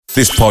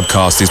This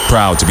podcast is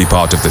proud to be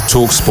part of the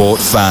TalkSport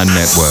Fan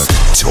Network.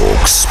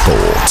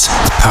 TalkSport.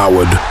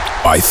 Powered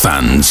by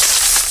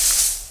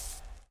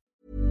fans.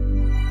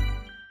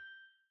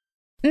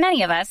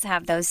 Many of us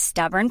have those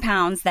stubborn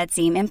pounds that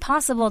seem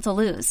impossible to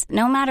lose,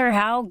 no matter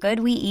how good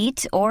we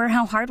eat or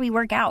how hard we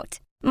work out.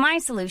 My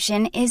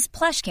solution is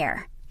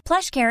PlushCare.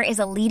 PlushCare is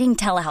a leading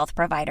telehealth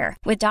provider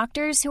with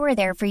doctors who are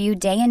there for you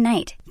day and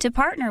night to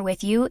partner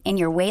with you in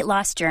your weight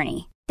loss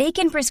journey. They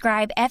can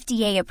prescribe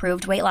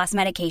FDA-approved weight loss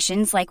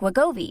medications like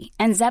Wegovy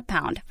and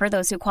Zepbound for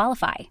those who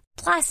qualify.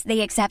 Plus,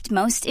 they accept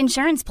most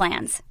insurance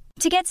plans.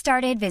 To get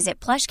started, visit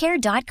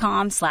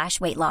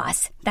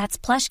plushcare.com/weightloss. That's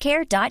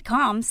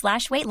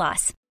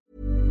plushcare.com/weightloss.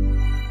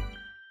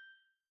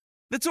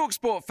 The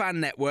TalkSport Fan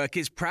Network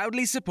is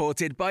proudly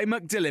supported by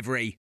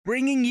McDelivery,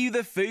 bringing you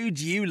the food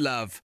you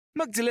love.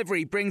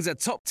 McDelivery brings a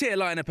top-tier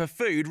lineup of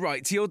food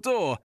right to your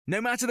door.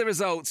 No matter the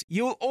result,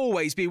 you'll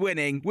always be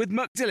winning with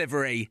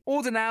McDelivery.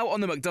 Order now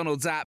on the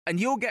McDonald's app and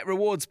you'll get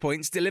rewards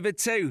points delivered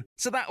too.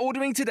 So that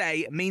ordering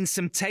today means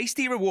some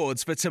tasty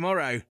rewards for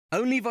tomorrow.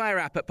 Only via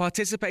app at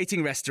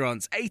participating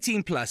restaurants.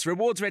 18 plus.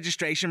 Rewards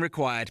registration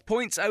required.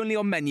 Points only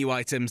on menu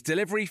items.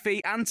 Delivery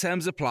fee and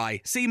terms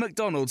apply. See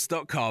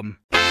mcdonalds.com.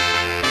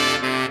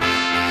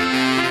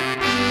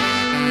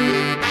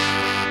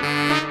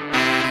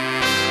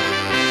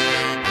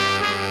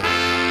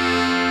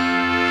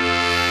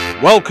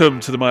 Welcome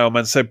to the My Old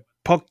Man Said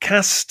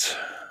podcast,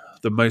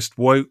 the most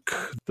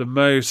woke, the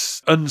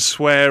most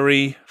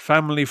unsweary,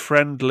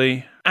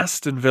 family-friendly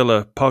Aston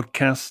Villa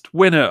podcast,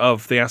 winner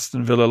of the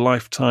Aston Villa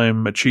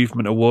Lifetime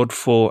Achievement Award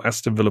for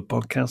Aston Villa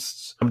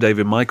podcasts. I'm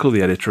David Michael,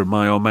 the editor of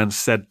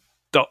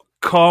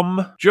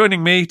myoldmansaid.com.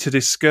 Joining me to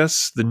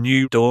discuss the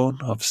new dawn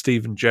of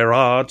Steven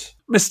Gerrard,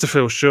 Mr.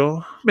 Phil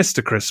Shaw,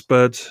 Mr. Chris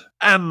Budd,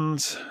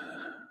 and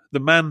the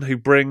man who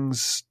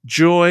brings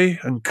joy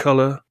and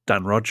colour,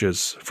 Dan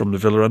Rogers from the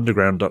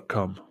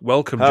VillaUnderground.com.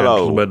 Welcome,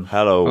 gentlemen.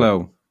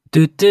 Hello.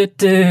 Do do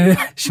do.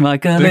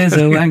 Schmeichel is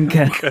a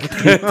wanker.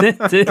 Do, do,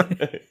 do. 2, 1, 2,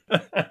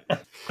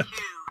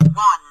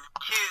 1.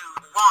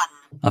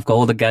 I've got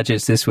all the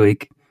gadgets this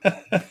week.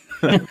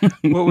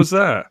 What was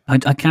that?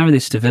 I carry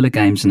this to Villa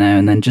games now,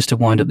 and then just to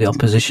wind up the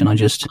opposition, I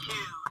just... 2,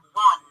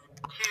 1,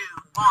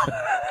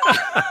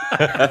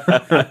 2,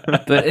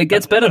 1. But it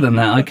gets better than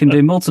that. I can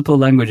do multiple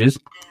languages.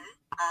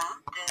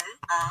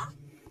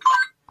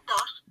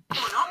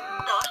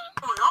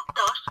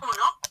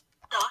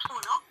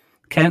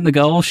 Count the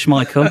goals,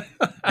 Schmeichel.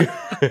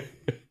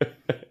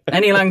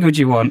 Any language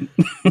you want.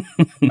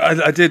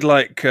 I did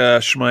like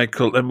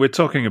Schmeichel, and we're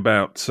talking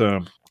about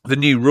the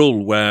new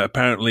rule where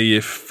apparently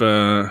if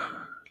you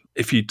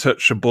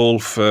touch a ball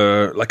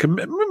for like a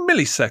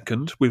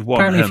millisecond with one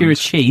hand... Apparently if you're a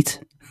cheat...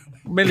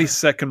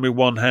 Millisecond with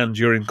one hand,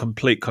 you're in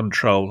complete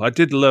control. I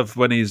did love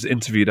when he's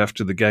interviewed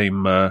after the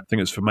game, I think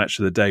it was for Match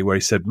of the Day, where he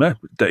said, "No,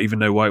 don't even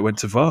know why it went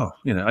to VAR.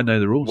 You know, I know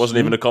the rules." Wasn't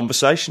even a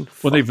conversation.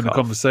 Wasn't even a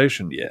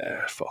conversation.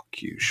 Yeah, fuck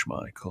you,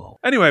 Schmeichel.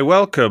 Anyway,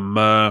 welcome.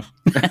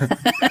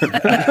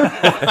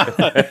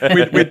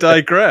 We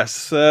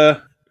digress.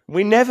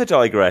 We never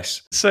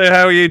digress. So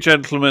how are you,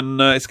 gentlemen?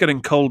 It's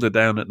getting colder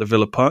down at the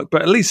Villa Park,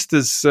 but at least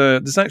there's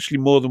actually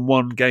more than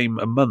one game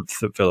a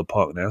month at Villa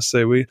Park now,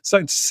 so we're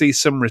starting to see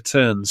some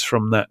returns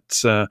from that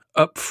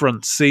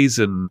upfront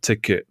season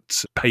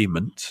ticket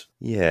payment.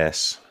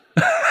 Yes.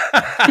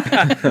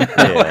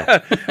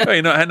 Yeah. Well,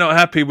 you're not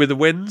happy with the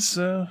wins?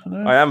 No?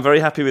 I am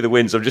very happy with the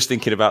wins. I'm just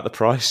thinking about the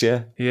price,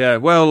 yeah. Yeah,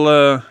 well,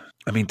 I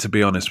mean, to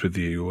be honest with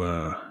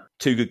you...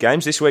 2 good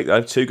games this week,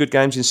 though. 2 good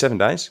games in 7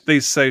 days.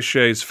 These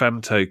Seychelles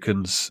fan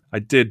tokens, I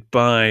did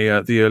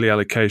buy the early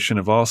allocation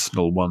of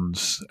Arsenal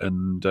ones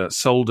and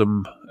sold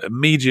them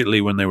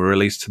immediately when they were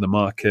released to the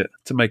market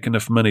to make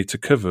enough money to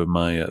cover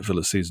my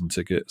Villa season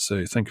ticket.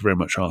 So thank you very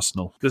much,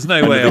 Arsenal. There's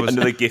no way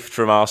another gift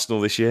from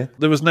Arsenal this year.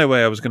 There was no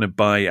way I was going to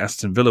buy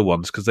Aston Villa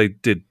ones because they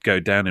did go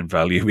down in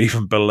value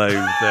even below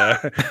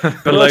their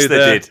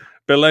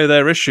below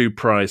their issue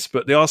price.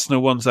 But the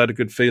Arsenal ones, I had a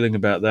good feeling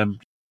about them.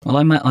 Well,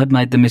 I'd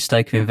made the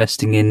mistake of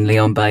investing in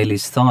Leon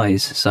Bailey's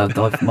thighs, so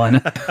mine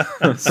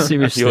are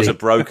seriously... Yours are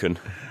broken.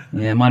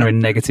 Yeah, mine are in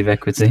negative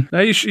equity. No,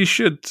 you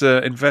should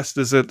invest.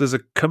 There's a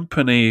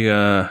company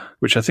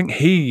which I think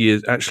he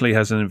actually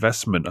has an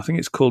investment. I think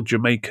it's called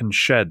Jamaican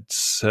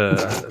Sheds.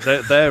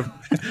 They're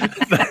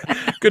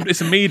good.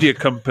 It's a media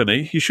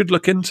company. You should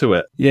look into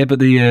it. Yeah, but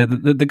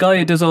the guy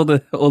who does all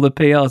the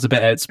PR is a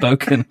bit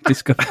outspoken.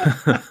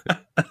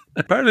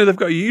 Apparently, they've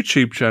got a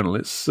YouTube channel.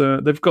 It's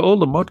they've got all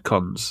the mod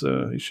cons.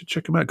 You should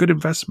check them out. Good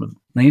investment.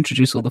 They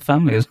introduce all the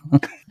family as well.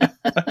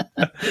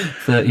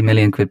 30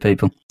 million quid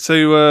people.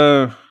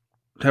 So,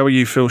 how are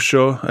you, Phil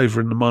Shaw, over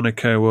in the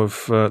Monaco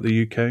of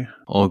the UK?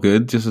 All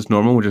good, just as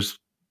normal. We're just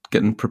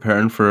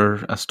preparing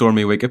for a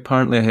stormy week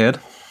apparently ahead.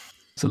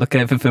 So look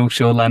out for Phil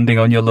Shaw landing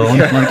on your lawn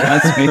like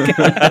last week.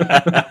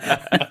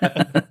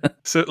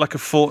 So like a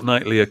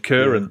fortnightly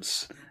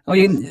occurrence. Oh,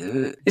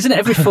 isn't it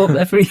every storm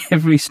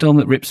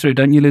that rips through?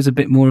 Don't you lose a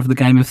bit more of the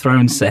Game of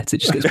Thrones set? It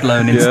just gets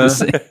blown into the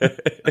sea.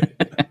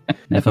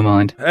 Never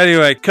mind.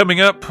 Anyway,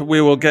 coming up,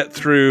 we will get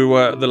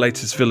through the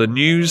latest Villa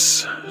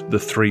news, the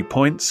 3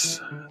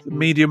 points, the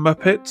media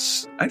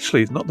Muppets.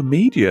 Actually, it's not the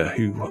media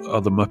who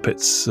are the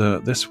Muppets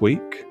this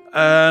week.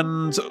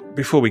 And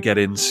before we get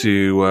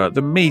into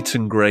the meat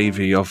and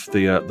gravy of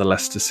the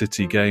Leicester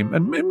City game,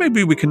 and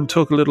maybe we can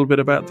talk a little bit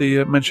about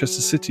the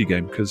Manchester City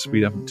game, because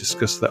we haven't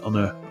discussed that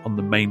on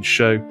the main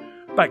show.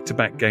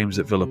 Back-to-back games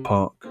at Villa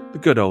Park. The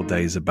good old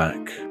days are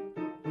back.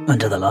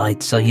 Under the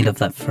lights. Oh, you love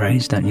that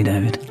phrase, don't you,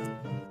 David?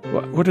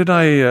 What did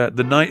I...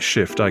 the night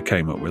shift I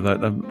came up with,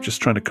 I'm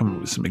just trying to come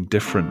up with something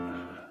different,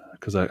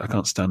 because I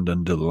can't stand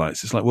under the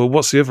lights. It's like, well,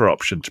 what's the other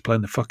option? To play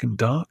in the fucking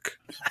dark?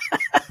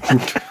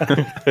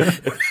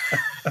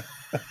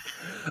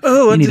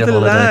 Oh, under the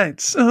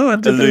lights. Oh,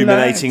 under the lights.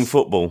 Illuminating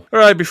football. All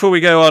right, before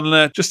we go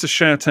on, just a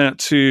shout out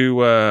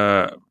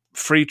to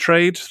Free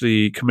Trade,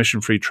 the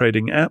commission-free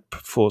trading app,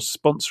 for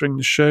sponsoring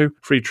the show.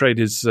 Free Trade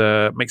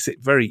makes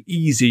it very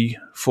easy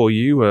for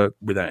you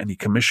without any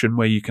commission,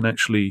 where you can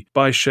actually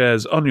buy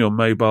shares on your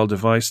mobile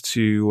device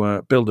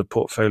to build a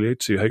portfolio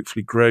to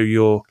hopefully grow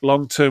your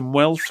long-term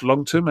wealth.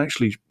 Long-term,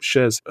 actually,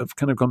 shares have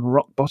kind of gone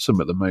rock bottom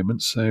at the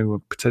moment,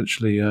 so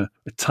potentially a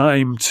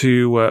time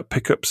to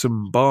pick up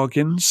some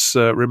bargains.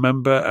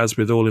 Remember, as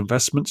with all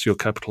investments, your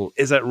capital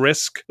is at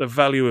risk. The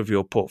value of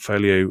your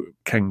portfolio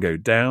can go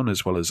down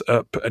as well as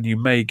up, and you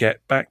may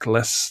get back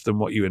less than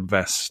what you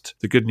invest.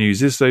 The good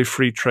news is, though,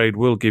 Free Trade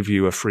will give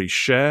you a free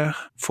share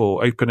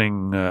for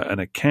opening an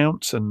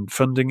account and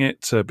funding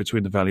it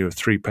between the value of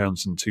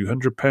 £3 and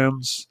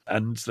 £200.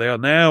 And they are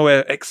now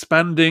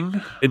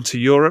expanding into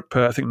Europe.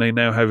 I think they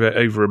now have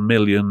over 1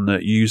 million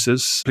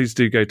users. Please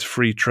do go to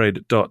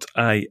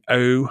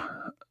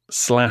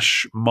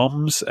freetrade.io/moms,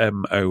 MOMS,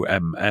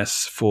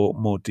 for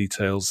more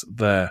details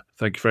there.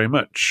 Thank you very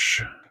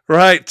much.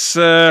 Right,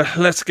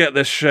 let's get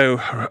this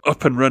show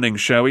up and running,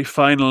 shall we?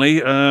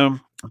 Finally,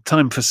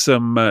 time for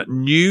some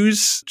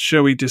news.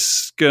 Shall we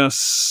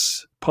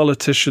discuss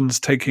politicians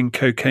taking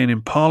cocaine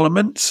in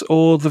Parliament,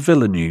 or the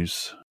Villa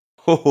news?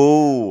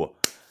 Oh,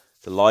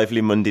 it's a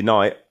lively Monday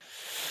night.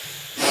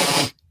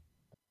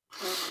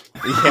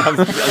 Yeah, I'm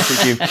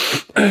thinking.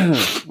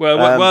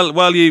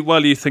 While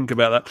you think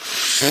about that,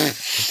 I'm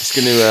just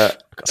going to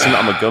got something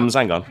on my gums.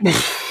 Hang on.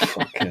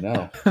 Fucking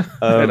hell.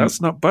 Hey, that's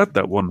not bad.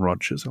 That one,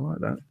 Rogers. I like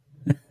that.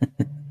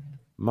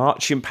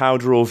 Marching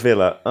powder or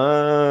Villa?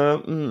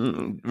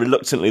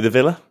 Reluctantly, the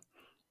Villa.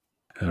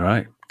 All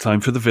right,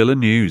 time for the Villa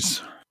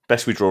news.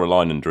 Best we draw a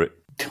line under it.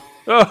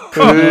 5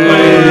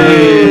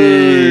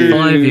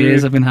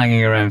 years I've been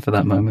hanging around for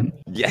that moment.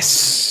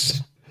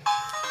 Yes.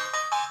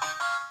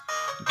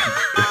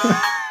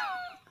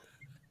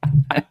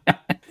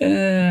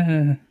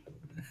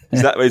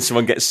 Is that when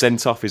someone gets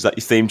sent off? Is that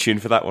your theme tune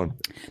for that one?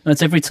 No,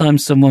 it's every time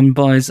someone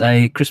buys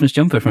a Christmas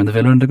jumper from the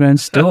Villa Underground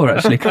store,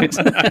 actually, Chris.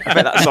 I bet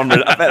that's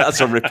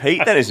on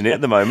repeat then, isn't it,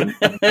 at the moment?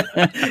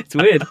 It's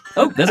weird.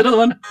 Oh, there's another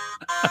one.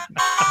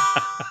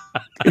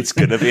 It's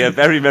going to be a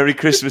very Merry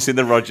Christmas in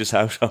the Rogers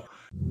household.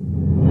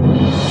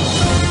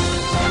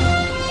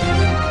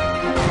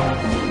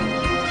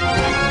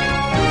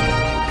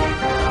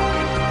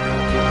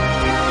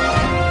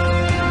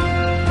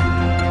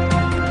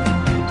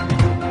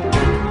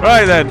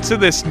 Right then, to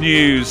this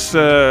news.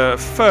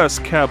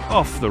 First cab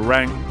off the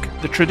rank.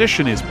 The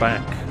tradition is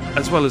back,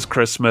 as well as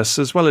Christmas,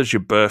 as well as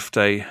your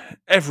birthday.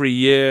 Every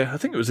year, I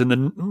think it was in the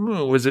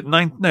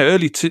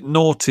early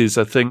noughties,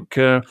 I think,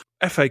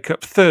 FA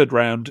Cup third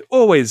round,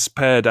 always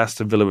paired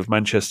Aston Villa with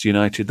Manchester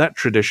United. That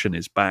tradition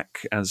is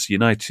back, as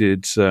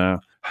United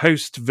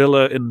host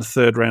Villa in the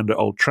third round at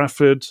Old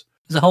Trafford.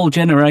 There's a whole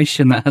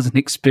generation that hasn't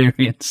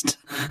experienced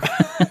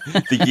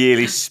the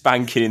yearly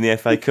spanking in the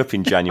FA Cup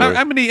in January.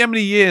 How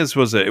many years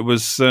was it? It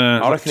was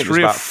I reckon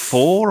 3 it was or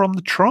 4 on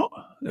the trot.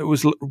 It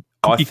was.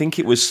 I think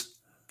it was.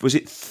 Was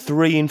it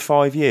 3 in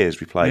 5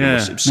 years we played?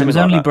 Yeah. It was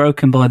only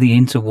broken by the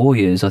Inter-War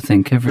years, I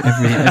think, every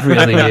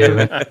other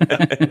year.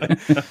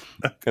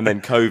 And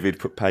then COVID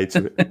put paid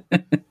to it.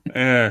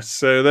 Yeah,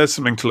 so there's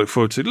something to look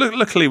forward to.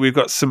 Luckily, we've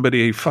got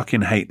somebody who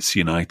fucking hates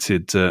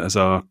United as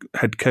our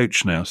head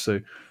coach now,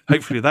 so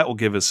hopefully that will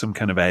give us some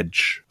kind of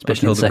edge.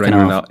 Especially until in the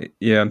second half.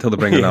 Until they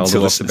bring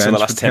Ronaldo off the bench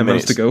last for 10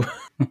 minutes to go.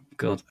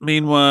 God.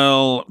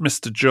 Meanwhile,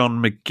 Mr.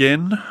 John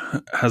McGinn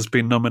has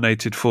been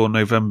nominated for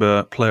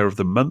November Player of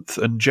the Month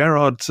and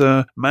Gerrard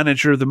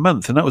Manager of the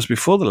Month, and that was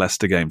before the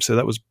Leicester game, so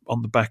that was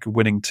on the back of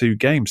winning 2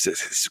 games.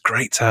 It's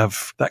great to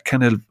have that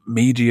kind of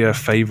media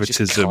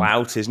favouritism. It's just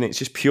clout, isn't it? It's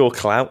just pure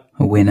clout.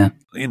 A winner.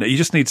 You know, you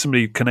just need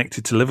somebody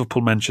connected to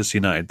Liverpool, Manchester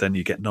United, then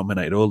you get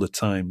nominated all the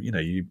time. You know,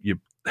 you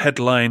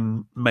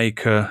headline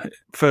maker,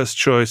 first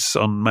choice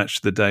on Match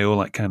of the Day, all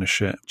that kind of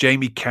shit.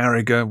 Jamie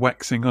Carragher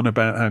waxing on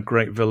about how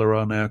great Villa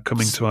are now,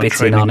 coming to our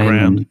training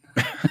ground.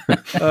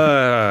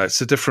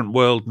 It's a different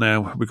world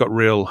now. We've got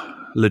real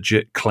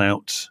legit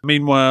clout.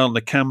 Meanwhile,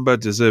 Nakamba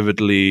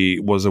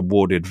deservedly was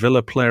awarded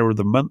Villa Player of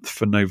the Month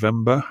for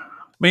November.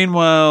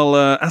 Meanwhile,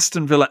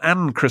 Aston Villa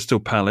and Crystal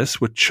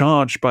Palace were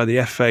charged by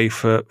the FA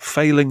for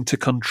failing to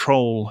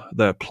control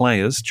their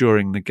players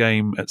during the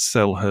game at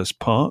Selhurst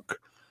Park.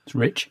 It's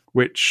rich.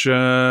 Which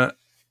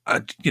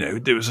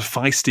There was a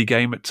feisty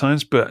game at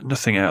times, but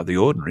nothing out of the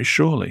ordinary,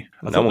 surely.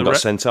 No one got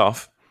sent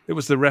off. It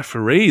was the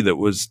referee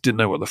that didn't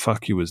know what the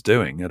fuck he was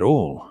doing at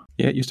all.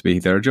 Yeah, it used to be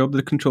their job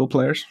to control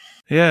players.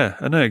 Yeah,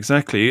 I know,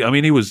 exactly. I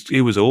mean, he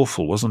was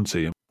awful, wasn't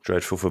he?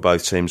 Dreadful for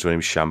both teams when he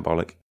was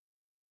shambolic.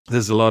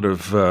 There's a lot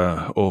of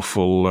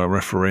awful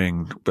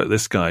refereeing, but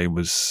this guy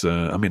was,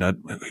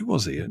 who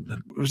was he?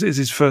 Was it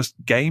his first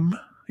game?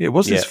 Yeah, it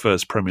was his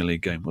first Premier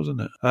League game,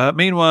 wasn't it?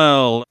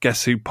 Meanwhile,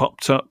 guess who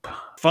popped up?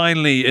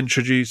 Finally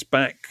introduced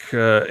back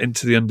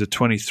into the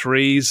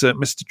under-23s,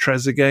 Mr.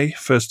 Trezeguet,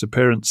 first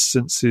appearance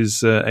since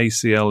his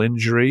ACL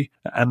injury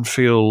at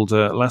Anfield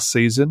last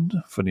season.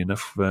 Funny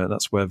enough,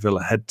 that's where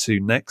Villa head to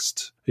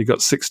next. He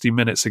got 60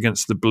 minutes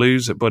against the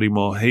Blues at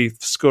Bodymoor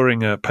Heath,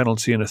 scoring a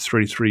penalty in a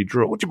 3-3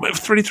 draw. What do you mean,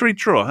 3-3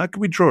 draw? How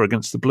can we draw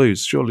against the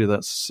Blues? Surely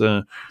that's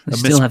they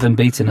still haven't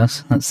beaten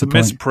us. That's the point.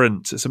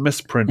 Misprint. It's a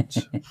misprint.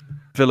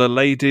 Villa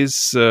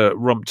ladies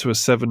romped to a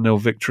 7-0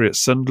 victory at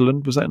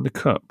Sunderland. Was that in the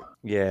Cup?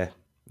 Yeah.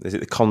 Is it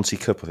the Conti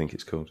Cup, I think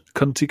it's called?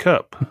 Conti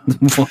Cup.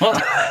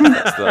 What?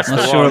 That's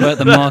Not sure about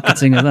the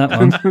marketing of that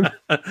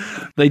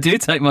one. They do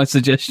take my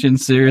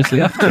suggestions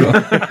seriously after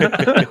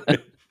all.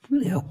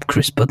 Really,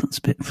 Chris Bud, that's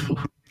a bit...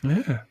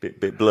 Yeah.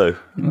 Bit blue.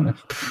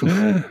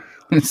 Yeah.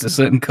 It's a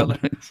certain colour.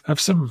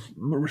 Have some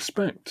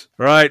respect.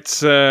 Right,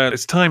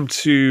 it's time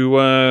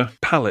to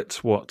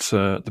palate what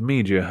the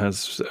media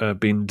has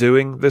been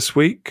doing this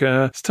week.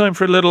 It's time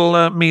for a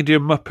little Media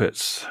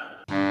Muppets.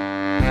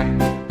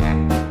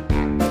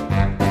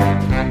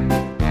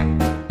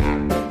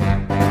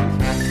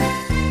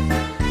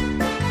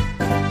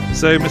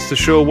 So, Mr.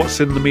 Shaw, what's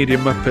in the Media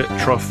Muppet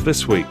trough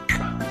this week?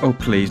 Oh,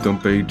 please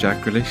don't boo Jack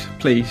Grealish.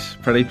 Please,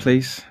 pretty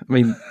please. I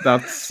mean,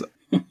 that's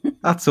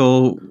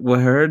all we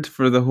heard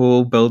for the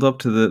whole build-up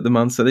to the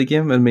Man City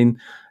game. I mean,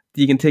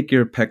 you can take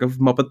your pick of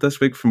Muppet this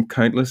week from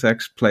countless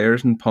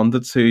ex-players and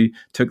pundits who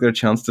took their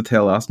chance to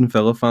tell Aston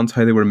Villa fans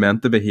how they were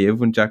meant to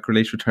behave when Jack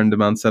Grealish returned to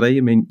Man City.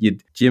 I mean,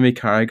 you'd Jamie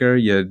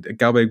Carragher, you'd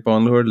Gabby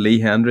Bonlord, Lee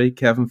Hendry,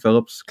 Kevin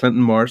Phillips,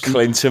 Clinton Morrison.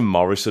 Clinton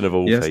Morrison of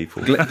all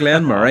people.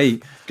 Glenn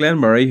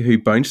Murray, who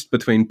bounced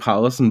between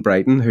Palace and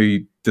Brighton, who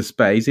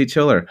despise each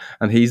other.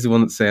 And he's the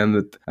one that's saying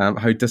that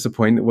how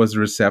disappointing it was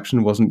the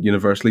reception wasn't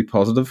universally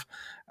positive.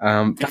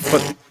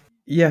 But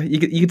yeah, you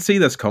could see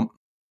this come.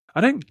 I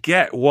don't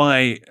get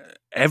why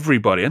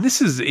everybody, and this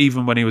is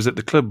even when he was at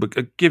the club,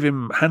 give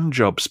him hand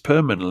jobs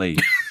permanently.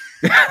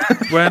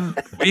 when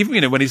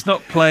he's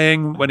not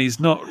playing, when he's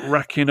not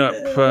racking up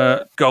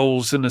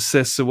goals and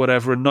assists or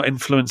whatever, and not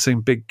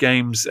influencing big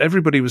games,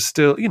 everybody was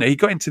still, he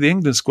got into the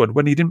England squad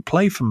when he didn't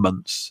play for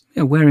months.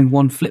 Yeah, wearing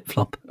one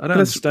flip-flop. I don't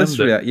understand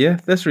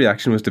it. This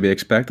reaction was to be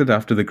expected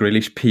after the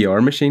Grealish PR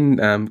machine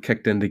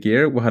kicked into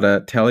gear. We had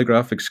a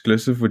Telegraph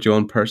exclusive with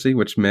John Percy,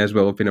 which may as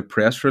well have been a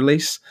press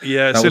release.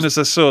 Yeah, as soon as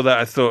I saw that,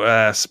 I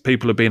thought,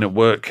 people have been at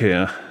work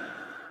here.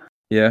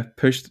 Yeah,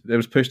 it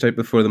was pushed out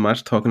before the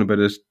match, talking about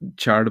his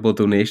charitable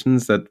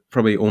donations that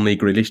probably only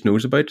Grealish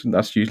knows about, and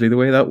that's usually the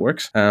way that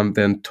works.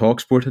 Then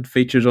TalkSport had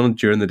features on it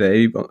during the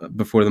day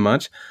before the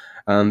match,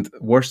 and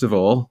worst of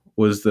all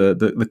was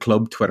the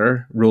club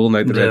Twitter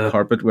rolling out the red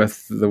carpet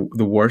with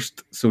the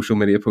worst social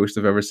media post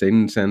I've ever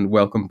seen, saying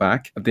 "Welcome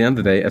back." At the end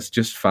of the day, it's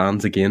just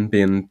fans again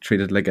being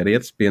treated like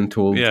idiots, being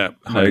told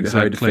how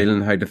to feel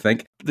and how to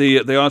think.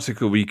 The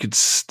article, it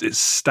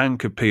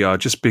stank of PR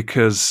just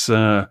because.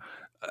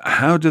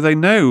 How do they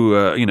know,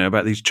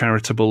 about these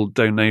charitable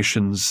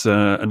donations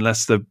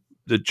unless the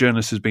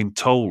journalist has been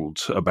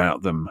told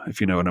about them, if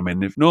you know what I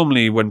mean? If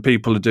normally when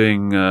people are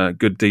doing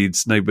good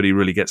deeds, nobody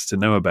really gets to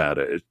know about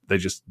it. They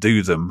just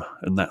do them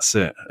and that's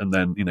it. And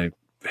then,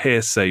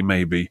 hearsay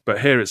maybe. But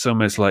here it's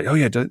almost like, oh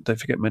yeah, don't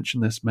forget, mention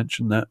this,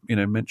 mention that,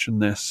 mention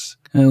this.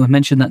 Oh, I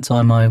mentioned that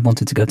time I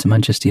wanted to go to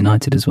Manchester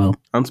United as well.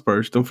 And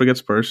Spurs, don't forget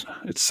Spurs.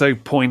 It's so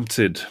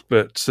pointed,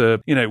 but,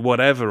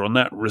 whatever on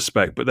that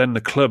respect. But then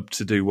the club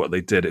to do what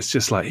they did, it's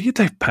just like, you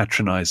don't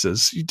patronise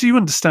us. Do you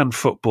understand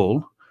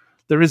football?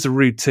 There is a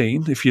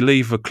routine. If you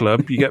leave a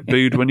club, you get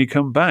booed when you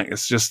come back.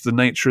 It's just the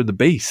nature of the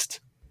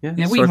beast.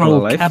 Yeah, we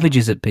roll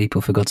cabbages at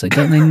people, for God's sake.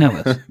 Don't they know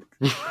us?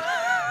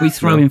 We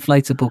throw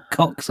inflatable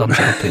cocks onto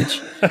the pitch.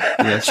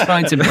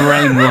 Trying to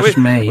brainwash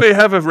me. We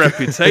have a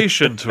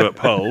reputation to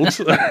uphold.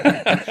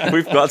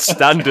 We've got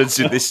standards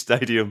in this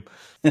stadium.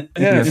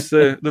 Yes,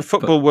 the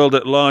football world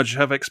at large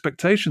have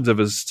expectations of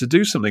us to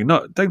do something.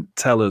 Don't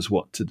tell us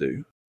what to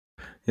do.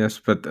 Yes,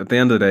 but at the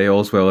end of the day,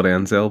 all's well that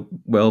ends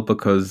well,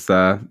 because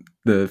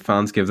the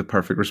fans gave the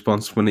perfect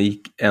response when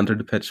he entered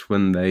the pitch,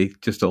 when they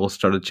just all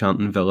started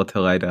chanting "Villa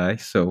till I die."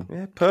 So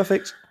yeah,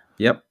 perfect.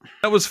 Yep.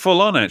 That was full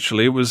on,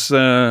 actually. It was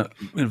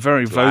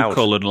very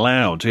vocal and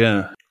loud,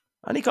 yeah.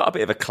 And he got a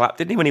bit of a clap,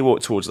 didn't he, when he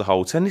walked towards the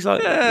whole 10? He's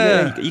like,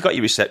 yeah, you got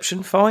your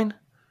reception, fine.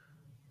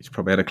 He's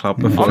probably had a clap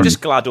before. I'm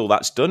just glad all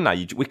that's done now.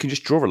 We can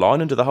just draw a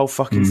line under the whole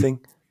fucking thing.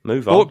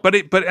 Move on.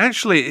 But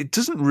actually, it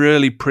doesn't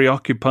really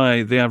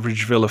preoccupy the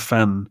average Villa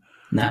fan.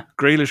 Nah.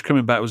 Grealish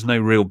coming back was no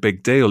real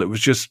big deal. It was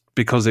just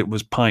because it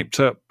was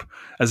piped up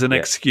as an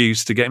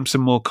excuse to get him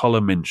some more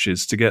column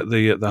inches, to get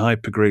the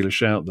hyper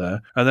Grealish out there.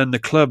 And then the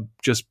club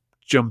just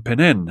jumping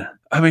in.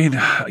 I mean,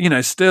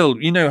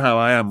 still, you know how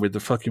I am with the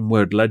fucking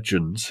word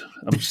legends.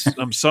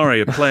 I'm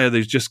sorry, a player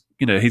who's just,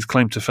 his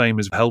claim to fame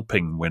is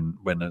helping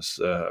win us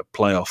a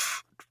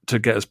playoff to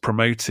get us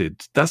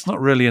promoted. That's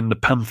not really in the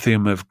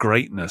pantheon of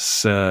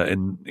greatness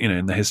in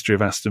the history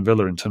of Aston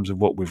Villa in terms of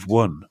what we've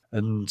won.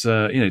 And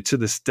to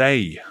this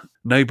day,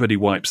 nobody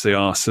wipes the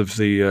arse of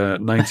the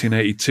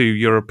 1982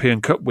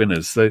 European Cup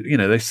winners.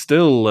 They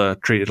still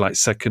treated like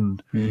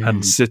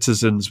second-hand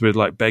citizens with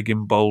like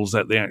begging bowls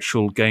at the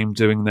actual game,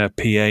 doing their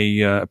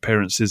PA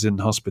appearances in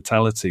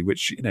hospitality,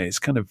 which is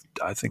kind of,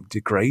 I think,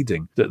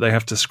 degrading that they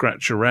have to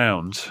scratch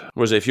around.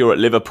 Whereas if you're at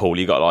Liverpool,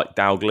 you got like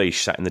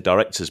Dalglish sat in the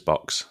director's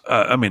box.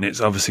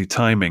 It's obviously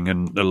timing,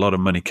 and a lot of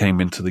money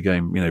came into the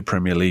game.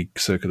 Premier League,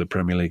 circa the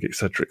Premier League,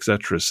 etc.,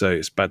 etc. So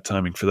it's bad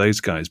timing for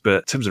those guys. But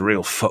in terms of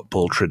real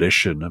football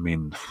tradition,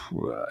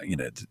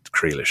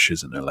 Grealish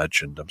isn't a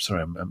legend. I'm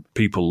sorry,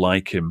 people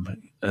like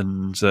him,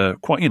 and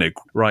quite,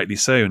 rightly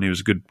so. And he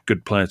was a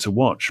good player to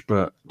watch.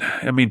 But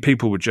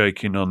people were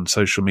joking on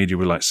social media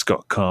with like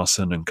Scott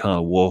Carson and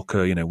Kyle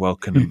Walker,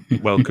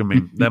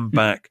 welcoming them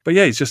back. But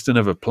yeah, he's just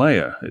another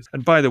player.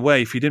 And by the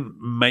way, if you didn't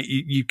make,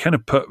 you kind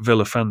of put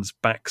Villa fans'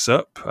 backs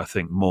up, I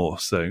think, more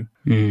so.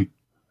 You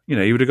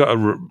would have got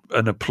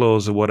an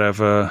applause or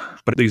whatever,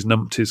 but these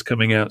numpties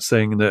coming out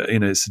saying that,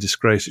 it's a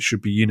disgrace, it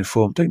should be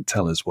uniform. Don't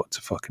tell us what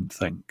to fucking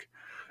think.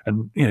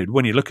 And,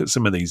 when you look at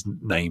some of these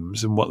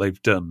names and what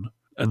they've done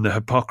and the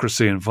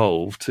hypocrisy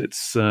involved,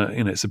 it's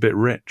a bit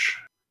rich.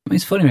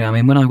 It's funny,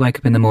 when I wake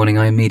up in the morning,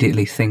 I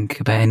immediately think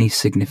about any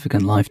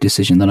significant life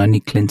decision that I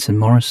need Clinton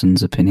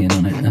Morrison's opinion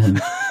on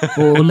it,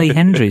 or Lee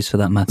Hendry's for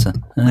that matter.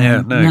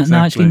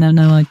 Exactly.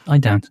 No, I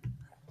don't.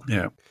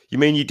 Yeah. You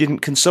mean you didn't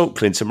consult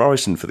Clinton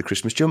Morrison for the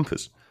Christmas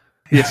jumpers?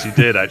 Yes, you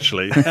did,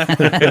 actually.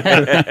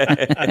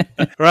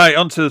 Right,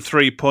 on to the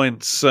 3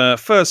 points.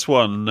 First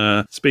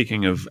one,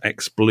 speaking of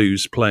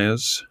ex-Blues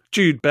players,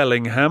 Jude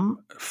Bellingham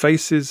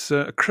faces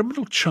a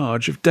criminal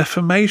charge of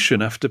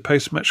defamation after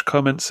post-match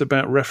comments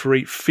about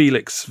referee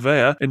Felix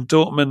Wehr in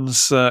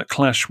Dortmund's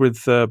clash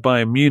with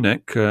Bayern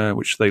Munich,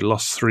 which they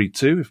lost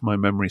 3-2, if my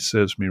memory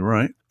serves me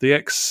right. The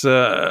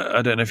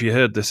I don't know if you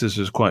heard this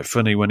was quite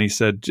funny when he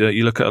said,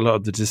 you look at a lot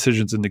of the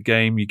decisions in the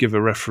game, you give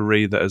a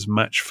referee that has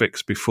match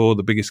fixed before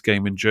the biggest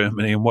game in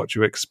Germany, and what do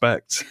you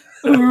expect?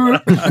 That's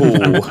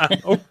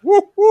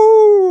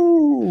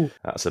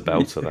a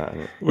belter, that.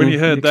 Isn't it? When you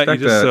heard that, you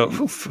just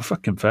thought,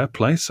 fucking fair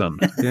play, son.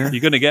 Yeah.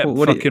 You're going to get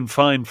fucking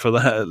fined for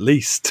that at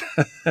least.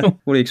 What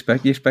do you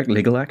expect? You expect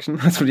legal action?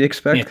 That's what you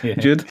expect,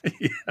 Jude?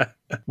 Yeah.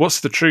 What's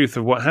the truth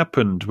of what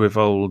happened with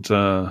old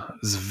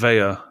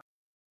Wehr?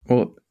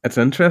 Well, it's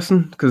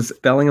interesting because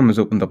Bellingham has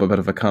opened up a bit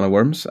of a can of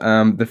worms.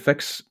 The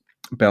fix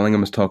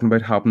Bellingham was talking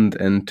about happened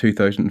in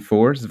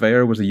 2004.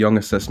 Wehr was a young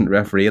assistant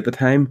referee at the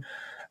time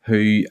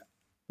who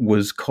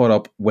was caught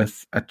up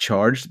with a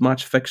charged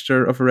match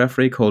fixture of a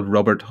referee called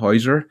Robert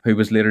Hauser, who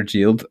was later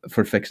jailed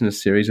for fixing a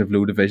series of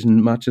low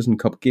division matches and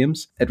cup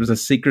games. It was a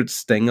secret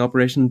sting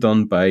operation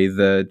done by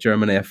the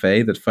German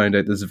FA that found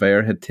out that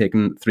Wehr had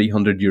taken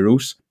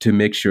 €300 to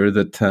make sure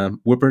that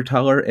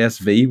Wuppertaler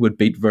SV would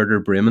beat Werder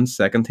Bremen's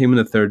second team in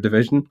the third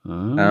division.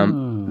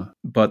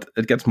 But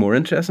it gets more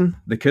interesting.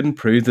 They couldn't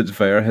prove that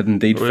Wehr had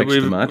indeed fixed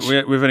the match.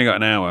 We've only got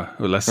an hour,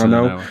 or less than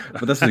an hour.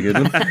 But this is a good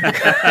one.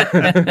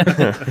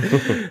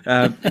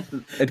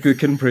 It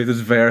couldn't prove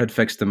that Wehr had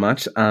fixed the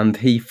match, and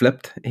he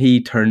flipped. He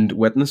turned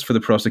witness for the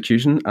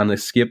prosecution and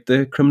escaped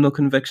the criminal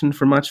conviction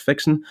for match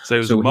fixing. So he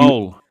was a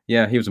mole. He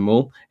was a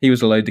mole. He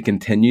was allowed to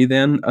continue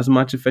then as a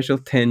match official.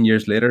 10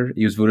 years later,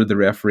 he was voted the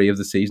referee of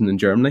the season in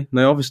Germany.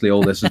 Now, obviously,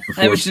 all this is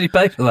before... How much did he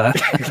pay for that?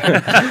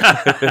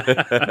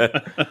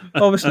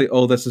 Obviously,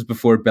 all this is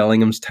before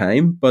Bellingham's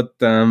time, but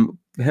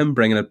him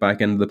bringing it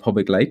back into the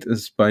public light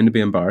is bound to be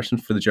embarrassing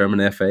for the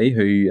German FA,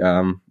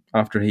 who...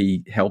 after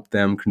he helped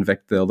them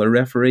convict the other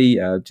referee,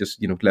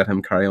 just let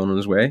him carry on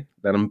his way,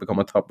 let him become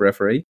a top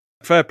referee.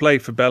 Fair play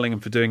for Bellingham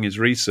for doing his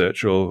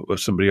research, or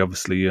somebody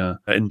obviously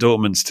in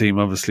Dortmund's team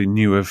obviously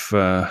knew of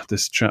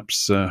this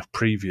chap's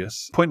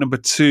previous. Point number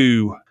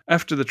 2.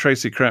 After the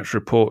Tracy Crouch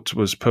report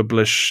was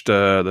published,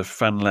 the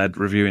fan-led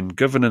review in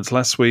governance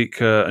last week,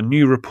 a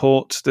new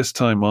report, this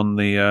time on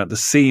the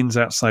scenes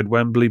outside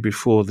Wembley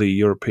before the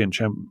European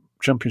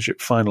Championship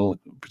final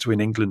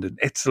between England and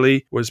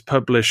Italy was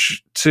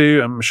published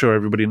too. I'm sure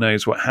everybody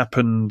knows what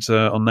happened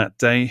on that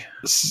day.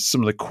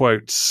 Some of the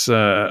quotes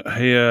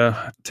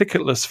here.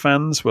 Ticketless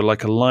fans were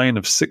like a line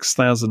of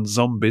 6,000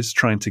 zombies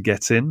trying to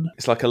get in.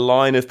 It's like a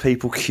line of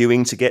people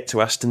queuing to get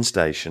to Aston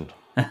Station.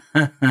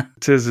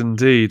 It is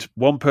indeed.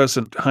 One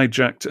person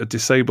hijacked a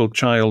disabled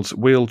child's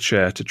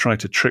wheelchair to try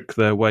to trick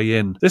their way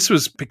in. This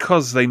was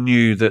because they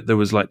knew that there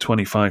was like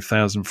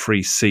 25,000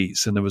 free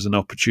seats and there was an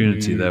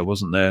opportunity there,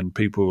 wasn't there? And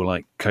people were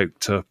like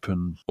coked up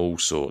and all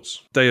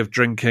sorts. day of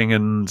drinking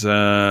and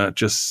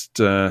just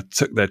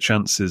took their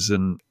chances.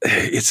 And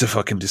it's a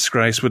fucking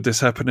disgrace. Would this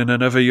happen in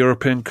another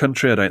European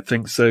country? I don't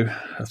think so.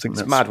 I think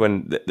It's that's mad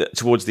when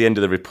towards the end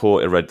of the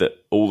report I read that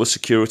all the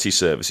security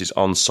services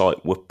on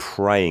site were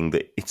praying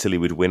that Italy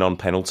would win on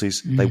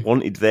penalties. They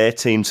wanted their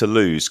team to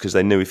lose because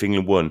they knew if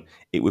England won,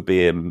 it would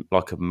be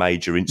like a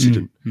major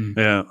incident.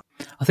 Yeah.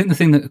 I think the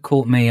thing that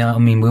caught me, I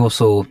mean, we all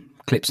saw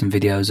clips and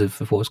videos of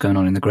what was going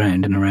on in the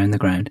ground and around the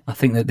ground. I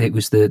think that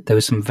there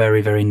was some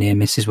very, very near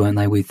misses, weren't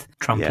they, with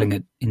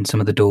trampling in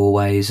some of the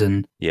doorways,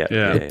 and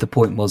the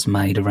point was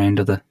made around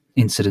other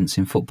incidents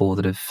in football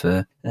that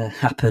have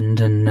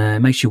happened, and it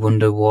makes you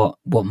wonder what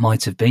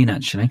might have been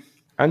actually.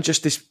 And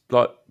just this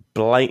like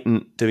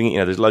blatant doing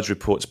it. There's loads of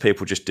reports of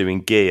people just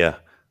doing gear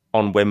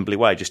on Wembley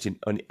Way, just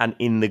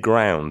in the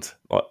ground,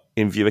 like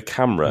in view of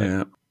camera.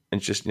 Yeah. And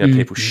just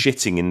people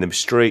shitting in the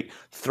street,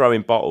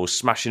 throwing bottles,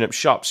 smashing up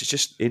shops. It's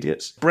just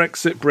idiots.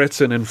 Brexit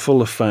Britain in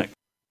full effect.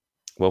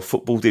 Well,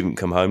 football didn't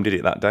come home, did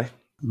it, that day?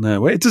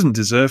 No, it doesn't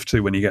deserve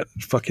to when you get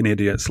fucking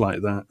idiots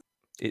like that.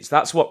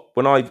 That's what,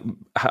 when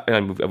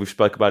we've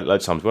spoke about it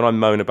loads of times, when I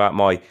moan about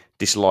my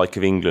dislike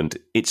of England,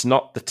 it's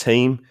not the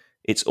team,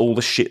 it's all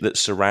the shit that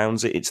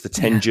surrounds it. It's the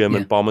 10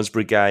 German Bombers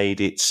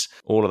Brigade, it's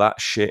all of that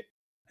shit.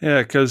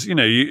 Yeah, because,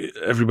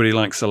 everybody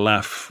likes a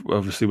laugh,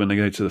 obviously, when they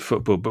go to the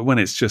football, but when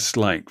it's just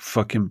like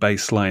fucking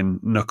baseline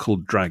knuckle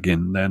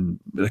dragging, then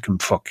they can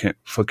fuck it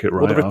right off.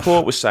 Well, the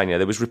report was saying,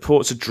 there was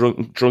reports of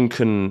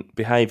drunken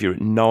behaviour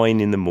at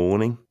 9 in the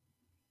morning.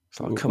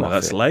 It's like, come on.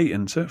 That's late,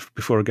 isn't it?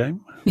 Before a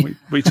game? What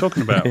are you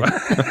talking about?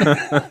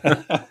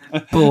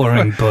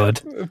 Boring,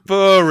 bud.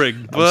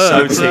 Boring,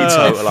 bud. I'm so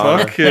teetotal,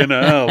 fucking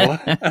hell.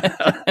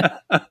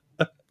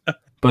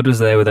 Bud was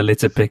there with a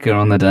litter picker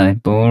on the day.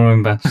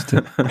 Boring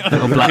bastard.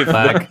 Little black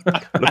bag.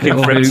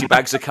 Looking for empty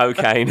bags of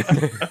cocaine.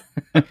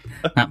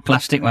 That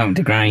plastic won't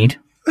degrade.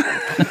 We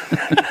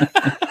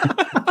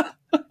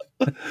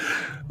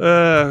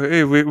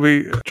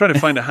trying to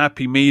find a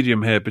happy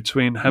medium here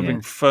between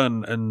having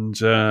fun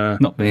and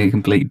not being a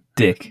complete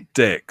dick.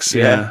 Dicks,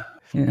 yeah.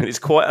 It's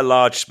quite a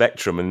large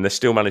spectrum, and they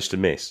still managed to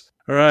miss.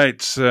 All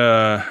right,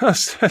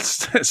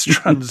 let's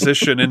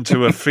transition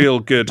into a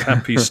feel-good,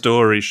 happy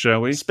story,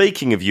 shall we?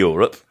 Speaking of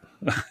Europe,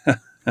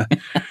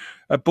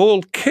 a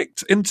ball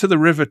kicked into the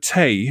River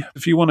Tay.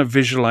 If you want a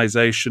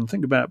visualisation,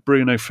 think about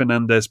Bruno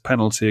Fernandes'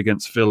 penalty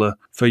against Villa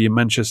for your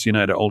Manchester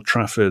United at Old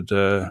Trafford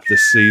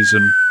this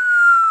season.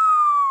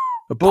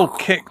 A ball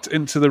kicked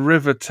into the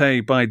River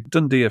Tay by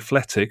Dundee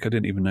Athletic, I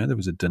didn't even know there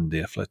was a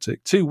Dundee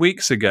Athletic, 2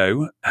 weeks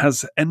ago,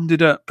 has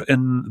ended up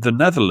in the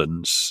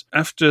Netherlands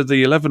after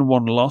the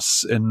 11-1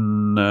 loss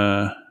in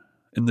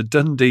the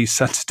Dundee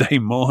Saturday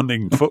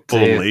Morning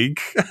Football League.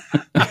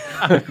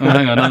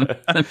 Hang on,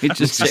 let me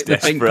just check the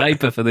pink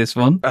paper for this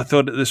one. I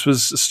thought this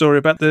was a story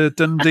about the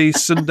Dundee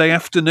Sunday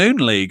Afternoon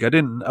League. I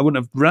wouldn't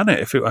have run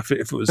it if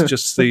it was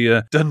just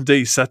the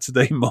Dundee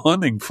Saturday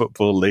Morning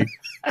Football League.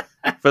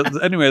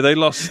 But anyway, they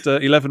lost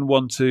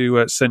 11-1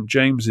 to St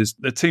James's.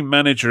 The team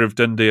manager of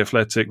Dundee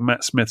Athletic,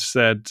 Matt Smith,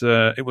 said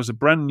it was a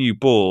brand new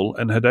ball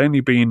and had only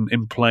been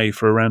in play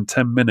for around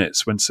 10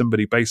 minutes when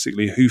somebody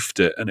basically hoofed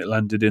it and it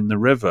landed in the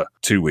river.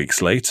 2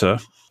 weeks later,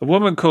 a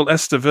woman called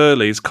Esther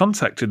Verlies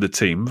contacted the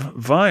team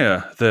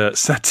via the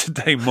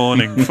Saturday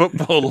Morning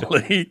Football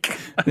League.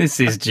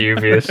 This is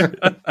dubious.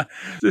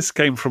 This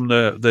came from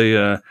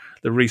the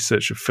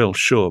research of Phil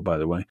Shaw, by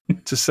the way,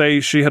 to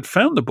say she had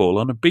found the ball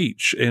on a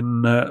beach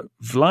in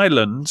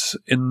Vlieland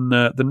in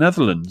the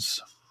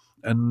Netherlands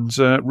and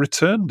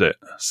returned it.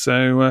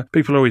 So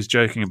people are always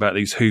joking about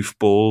these hoof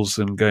balls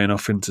and going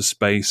off into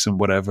space and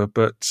whatever,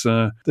 but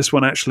this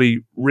one actually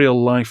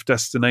real life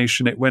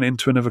destination. It went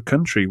into another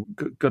country,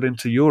 got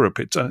into Europe.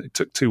 It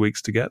took 2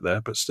 weeks to get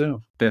there, but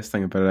still. Best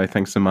thing about it, I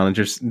think, some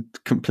managers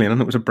complaining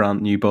it was a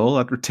brand new ball.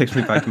 That takes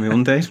me back to my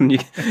own days when you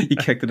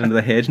kicked it into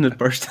the hedge and it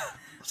burst.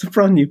 It's a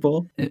brand new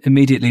ball. It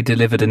immediately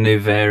delivered a new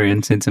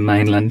variant into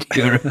mainland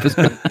Europe as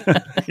well.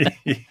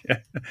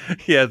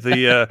 Yeah,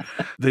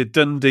 the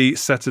Dundee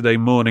Saturday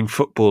Morning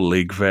Football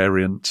League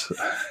variant.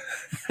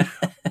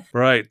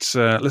 Right,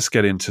 let's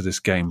get into this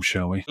game,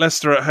 shall we?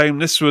 Leicester at home.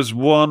 This was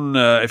one,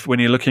 when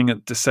you're looking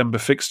at December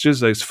fixtures,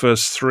 those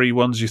first 3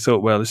 ones, you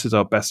thought, well, this is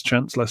our best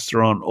chance.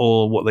 Leicester aren't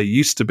all what they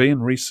used to be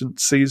in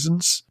recent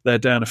seasons. They're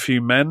down a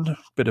few men,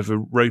 bit of a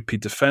ropey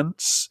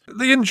defence.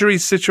 The injury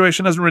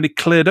situation hasn't really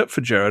cleared up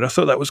for Gerrard. I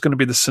thought that was going to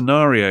be the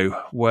scenario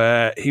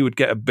where he would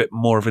get a bit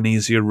more of an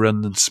easier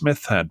run than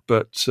Smith had.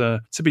 But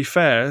to be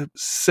fair,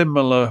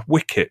 similar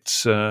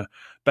wickets.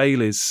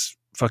 Bailey's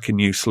fucking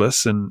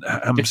useless and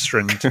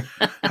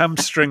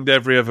hamstringed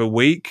every other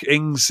week.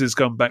 Ings has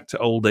gone back to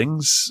old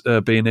Ings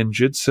being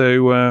injured,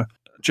 so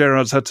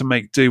Gerrard's had to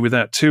make do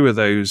without 2 of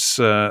those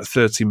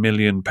 £30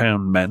 million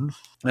men,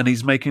 and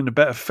he's making a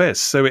better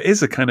fist. So it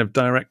is a kind of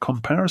direct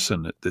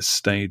comparison at this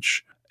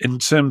stage. In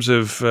terms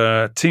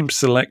of team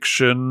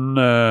selection,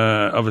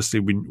 obviously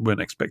we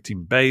weren't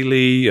expecting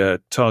Bailey.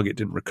 Targett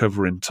didn't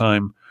recover in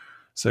time,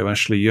 so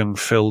Ashley Young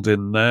filled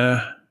in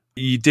there.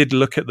 you did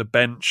look at the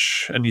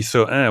bench and you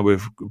thought, we're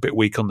a bit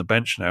weak on the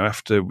bench now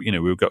after,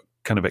 we got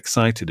kind of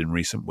excited in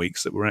recent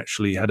weeks that we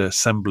actually had a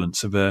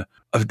semblance of a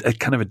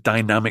kind of a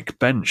dynamic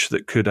bench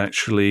that could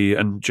actually,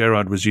 and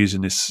Gerrard was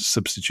using his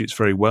substitutes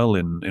very well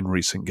in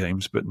recent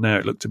games, but now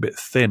it looked a bit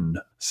thin.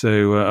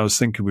 So I was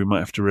thinking we might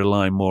have to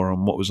rely more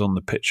on what was on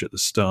the pitch at the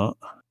start.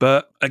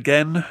 But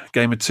again,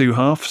 game of two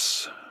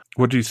halves.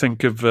 What do you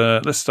think of,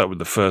 let's start with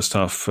the first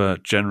half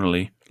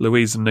generally.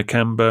 Luiz and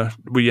Nakamba,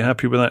 were you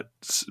happy with that,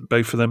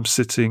 both of them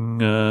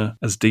sitting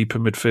as deeper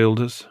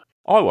midfielders?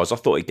 I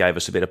thought it gave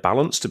us a bit of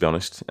balance, to be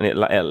honest, and it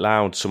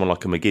allowed someone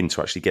like a McGinn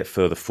to actually get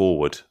further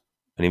forward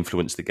and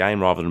influence the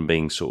game rather than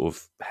being sort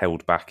of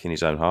held back in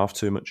his own half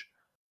too much.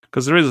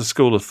 Because there is a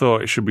school of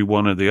thought it should be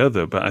one or the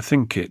other, but I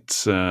think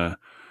it's, I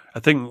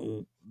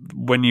think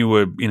when you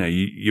were,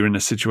 you're in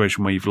a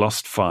situation where you've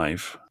lost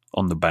 5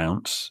 on the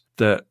bounce,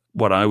 that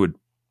what I would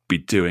be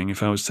doing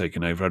if I was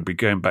taking over, I'd be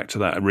going back to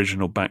that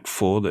original back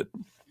 4 that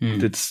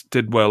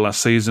did well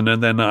last season,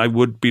 and then I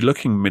would be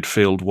looking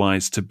midfield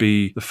wise to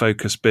be the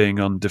focus being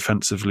on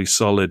defensively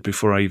solid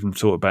before I even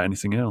thought about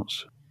anything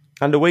else.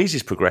 And Luiz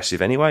is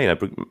progressive anyway.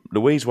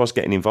 Luiz was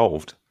getting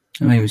involved.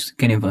 I mean, he was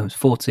getting involved.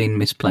 14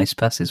 misplaced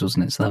passes,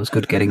 wasn't it? So that was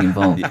good getting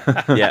involved.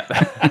 Yeah.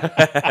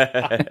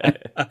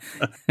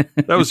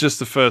 That was just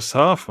the first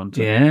half, wasn't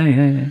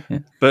it? Yeah.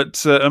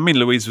 But,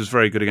 Luiz was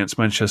very good against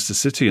Manchester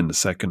City in the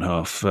second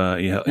half.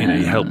 He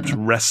helped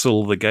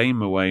wrestle the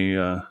game away.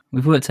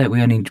 We've worked out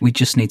we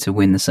just need to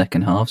win the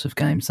second halves of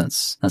games.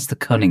 That's the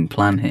cunning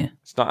plan here.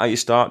 It's not how you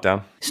start,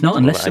 Dan. It's not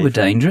unless they were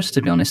dangerous,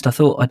 to be honest. I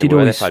thought They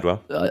played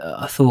well.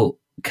 I thought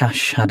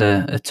Cash had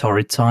a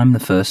torrid time the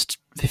first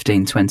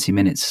 15-20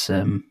 minutes.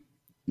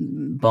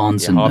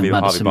 Barnes and Harvey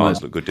Maddison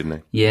Barnes looked good,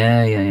 didn't he?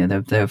 Yeah.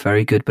 They were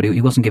very good, but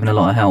he wasn't given a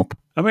lot of help.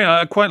 I mean,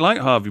 I quite like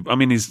Harvey. I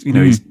mean, he's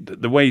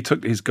the way he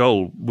took his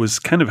goal was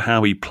kind of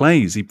how he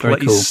plays. He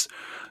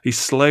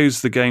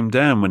slows the game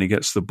down when he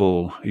gets the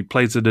ball. He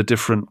plays at a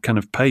different kind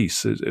of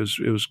pace.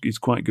 He's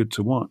quite good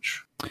to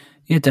watch.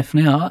 Yeah,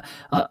 definitely.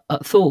 I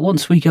thought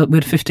once we had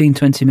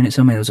 15-20 minutes,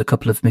 there was a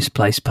couple of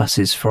misplaced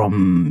passes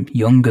from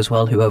Young as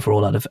well, who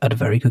overall had a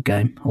very good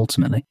game,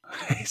 ultimately.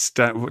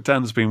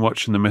 Dan's been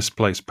watching the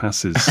misplaced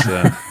passes.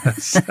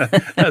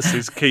 That's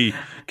his key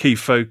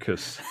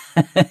focus.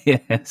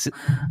 Yes.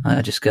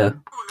 I just go...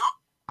 1,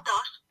 2,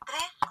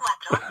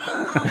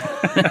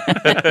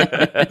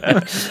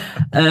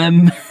 3,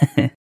 4.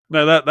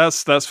 No,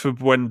 that's for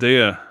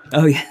Buendia.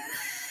 Oh, yeah.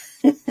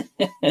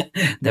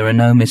 There are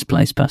no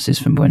misplaced passes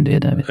from Buendia,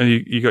 David. And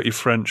you got your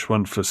French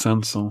one for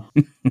Sanson.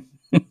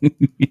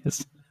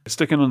 Yes.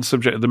 Sticking on the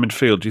subject of the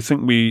midfield, do you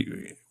think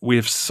we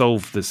have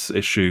solved this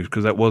issue?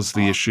 Because that was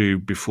the issue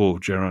before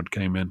Gerrard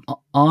came in.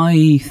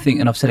 I think,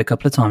 and I've said a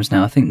couple of times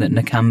now, I think that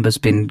Nakamba's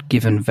been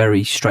given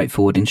very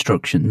straightforward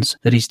instructions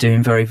that he's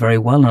doing very, very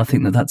well. And I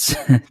think that's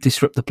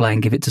disrupt the play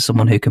and give it to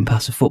someone who can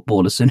pass a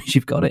football as soon as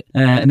you've got it.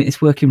 And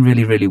it's working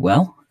really, really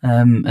well.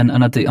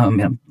 And I do. I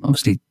mean, I'm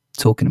obviously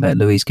talking about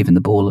Luiz giving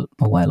the ball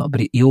away a lot, but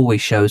he always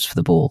shows for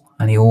the ball,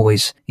 and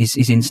his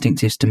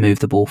instinct is to move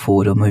the ball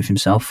forward or move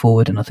himself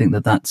forward, and I think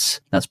that's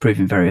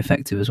proving very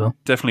effective as well.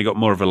 Definitely got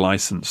more of a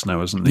license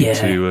now, hasn't he,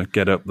 to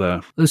get up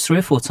there? There was 3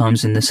 or 4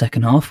 times in the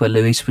second half where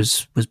Luiz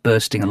was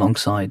bursting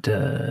alongside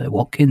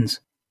Watkins.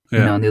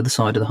 On the other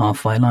side of the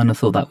halfway line. I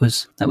thought that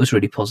was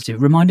really positive.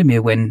 It reminded me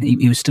of when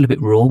he was still a bit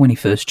raw when he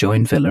first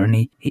joined Villa, and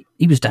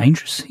he was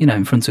dangerous,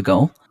 in front of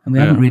goal. And we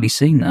haven't really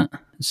seen that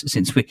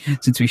since we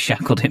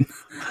shackled him,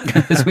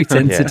 as we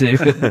tend to do.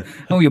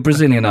 Oh, you're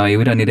Brazilian, are you?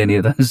 We don't need any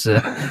of those. We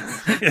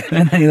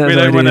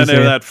don't want any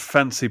of that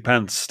fancy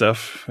pants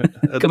stuff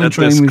at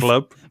this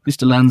club.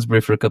 Mr.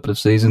 Lansbury for a couple of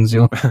seasons.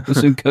 You'll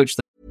soon coach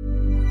them.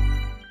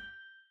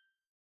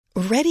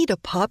 Ready to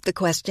pop the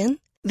question?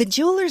 The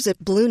jewelers at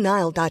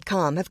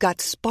BlueNile.com have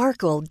got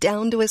sparkle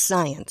down to a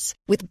science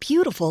with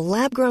beautiful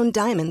lab-grown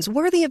diamonds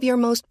worthy of your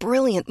most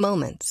brilliant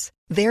moments.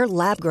 Their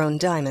lab-grown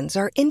diamonds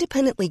are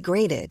independently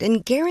graded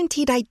and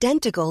guaranteed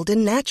identical to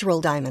natural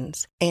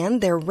diamonds,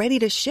 and they're ready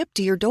to ship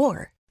to your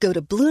door. Go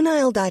to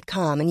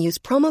BlueNile.com and use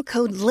promo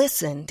code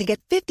LISTEN to get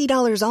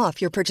 $50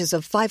 off your purchase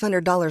of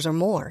 $500 or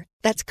more.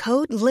 That's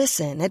code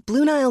LISTEN at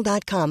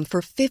BlueNile.com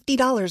for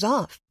 $50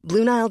 off.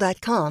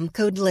 BlueNile.com,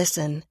 code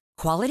LISTEN.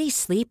 Quality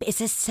sleep is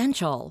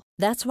essential.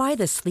 That's why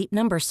the Sleep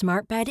Number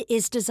Smart Bed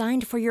is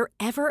designed for your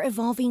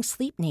ever-evolving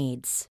sleep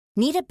needs.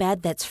 Need a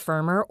bed that's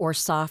firmer or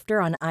softer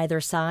on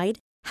either side?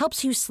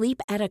 Helps you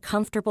sleep at a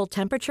comfortable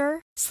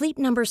temperature? Sleep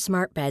Number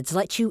Smart Beds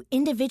let you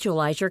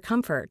individualize your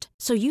comfort,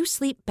 so you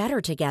sleep better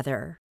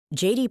together.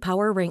 J.D.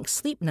 Power ranks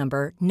Sleep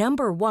Number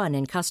number 1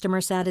 in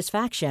customer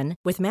satisfaction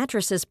with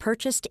mattresses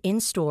purchased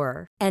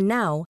in-store. And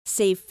now,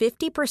 save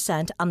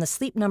 50% on the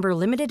Sleep Number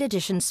Limited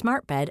Edition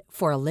Smart Bed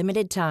for a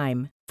limited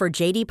time. For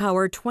J.D.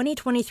 Power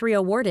 2023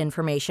 award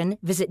information,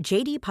 visit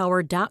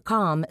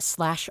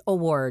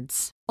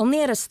jdpower.com/awards.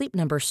 Only at a Sleep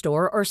Number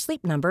store or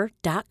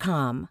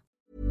sleepnumber.com.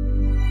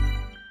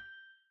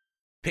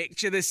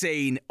 Picture the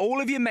scene. All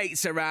of your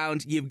mates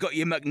around, you've got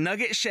your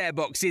McNugget share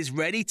boxes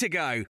ready to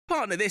go.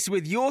 Partner this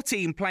with your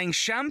team playing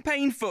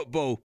champagne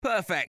football.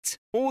 Perfect.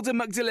 Order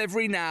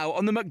McDelivery now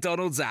on the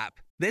McDonald's app.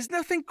 There's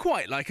nothing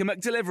quite like a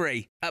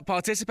McDelivery. At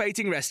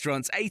participating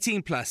restaurants,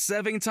 18 plus,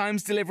 serving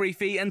times, delivery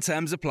fee and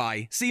terms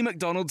apply. See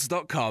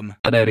mcdonalds.com.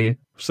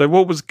 So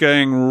what was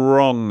going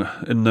wrong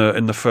in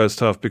the first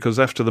half? Because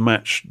after the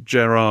match,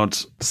 Gerrard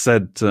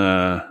said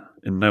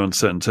in no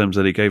uncertain terms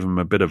that he gave him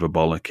a bit of a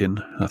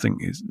bollocking. I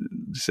think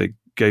he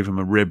gave him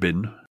a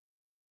ribbing.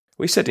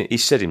 Well, he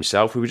said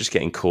himself, we were just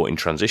getting caught in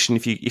transition.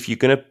 If you're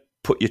going to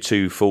put your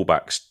two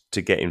fullbacks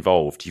to get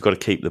involved, you've got to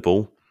keep the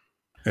ball.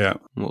 Yeah.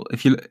 Well,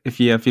 if you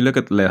look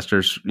at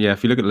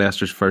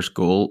Leicester's first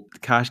goal,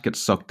 Cash gets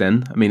sucked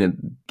in. I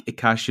mean,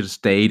 Cash should have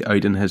stayed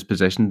out in his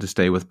position to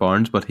stay with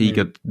Barnes, but he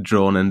got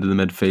drawn into the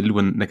midfield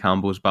when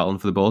Nakamba was battling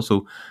for the ball.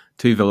 So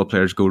 2 Villa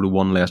players go to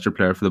 1 Leicester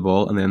player for the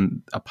ball, and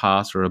then a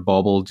pass or a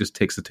bobble just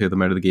takes the 2 of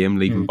them out of the game,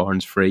 leaving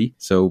Barnes free.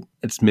 So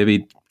it's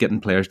maybe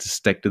getting players to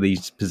stick to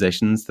these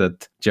positions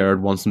that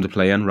Gerrard wants them to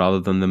play in, rather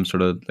than them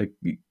sort of like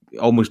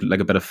almost like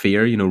a bit of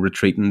fear,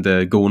 retreating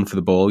to going for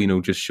the ball,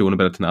 just showing a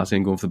bit of tenacity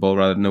and going for the ball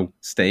rather than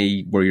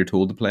stay where you're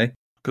told to play.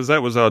 Because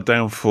that was our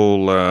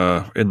downfall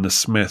in the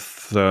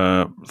Smith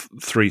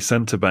 3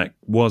 centre-back,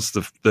 was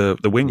the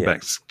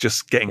wing-backs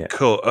just getting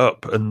caught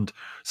up and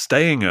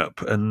staying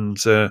up. And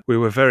we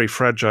were very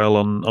fragile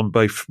on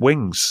both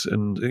wings.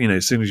 And,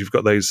 as soon as you've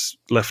got those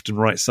left and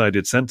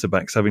right-sided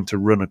centre-backs having to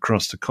run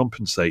across to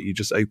compensate, you're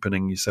just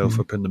opening yourself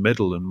up in the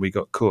middle. And we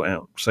got caught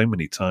out so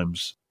many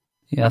times.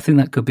 Yeah, I think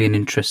that could be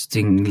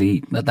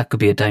that could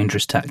be a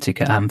dangerous tactic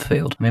at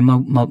Anfield. I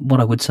mean, what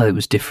I would say that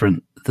was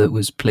different, that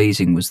was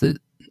pleasing, was that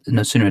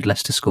no sooner had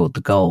Leicester scored the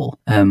goal,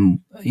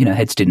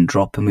 heads didn't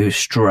drop and we were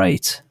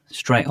straight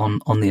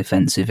on the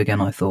offensive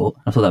again. I thought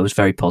that was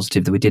very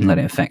positive, that we didn't let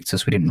it affect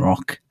us. We didn't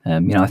rock.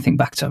 I think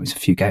back to, it was a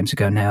few games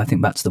ago now, I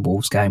think back to the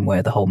Wolves game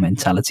where the whole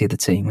mentality of the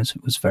team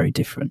was very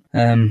different.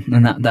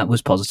 And that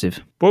was positive.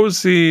 What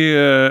was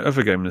the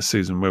other game this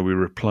season where we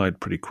replied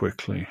pretty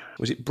quickly?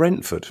 Was it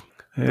Brentford?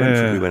 Yeah.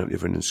 Brentford, we went up the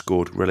other end and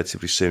scored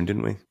relatively soon,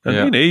 didn't we?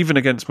 And even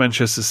against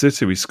Manchester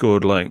City, we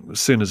scored as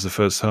soon as the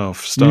first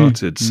half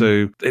started.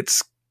 So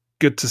it's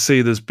good to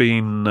see there's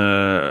been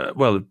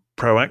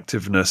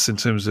proactiveness in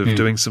terms of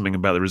doing something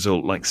about the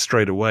result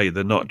straight away.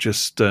 They're not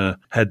just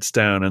heads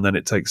down and then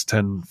it takes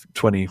 10,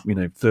 20,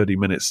 30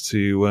 minutes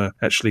to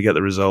actually get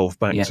the resolve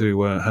back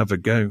to have a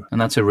go.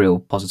 And that's a real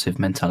positive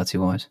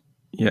mentality-wise.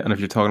 Yeah, and if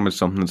you're talking about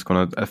something that's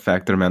going to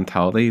affect their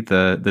mentality,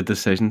 the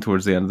decision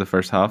towards the end of the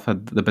first half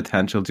had the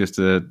potential just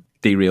to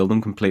derail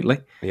them completely.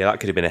 Yeah,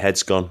 that could have been a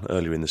heads gone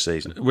earlier in the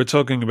season. We're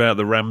talking about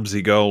the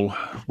Ramsey goal,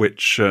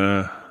 which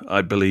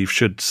I believe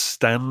should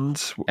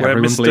stand.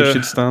 Everyone believes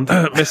should stand.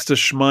 Mr.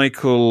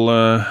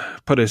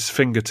 Schmeichel put his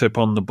fingertip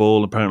on the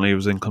ball. Apparently he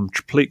was in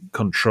complete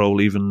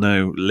control, even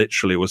though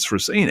literally it was for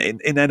us. In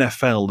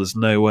NFL, there's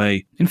no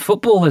way. In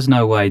football, there's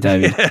no way,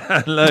 David.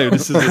 Yeah, no,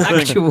 this is the thing.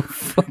 Actual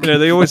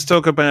they always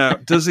talk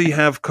about, does he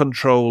have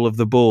control of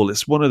the ball?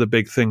 It's one of the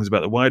big things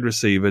about the wide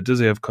receiver. Does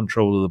he have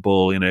control of the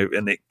ball? And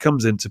it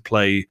comes into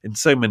play in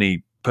so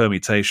many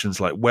permutations,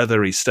 like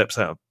whether he steps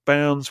out of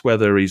bounds,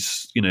 whether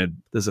he's,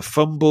 there's a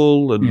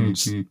fumble, and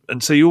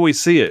so you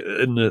always see it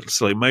in the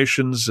slow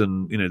motions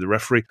and, the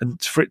referee, and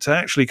for it to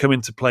actually come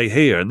into play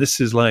here, and this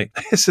is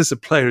a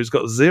player who's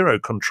got zero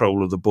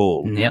control of the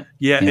ball.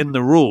 In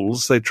the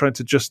rules, they tried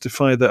to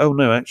justify that, oh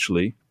no,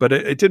 actually, but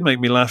it did make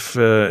me laugh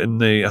I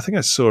think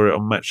I saw it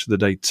on Match of the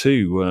Day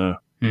too,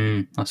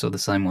 I saw the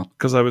same one.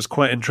 Because I was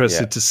quite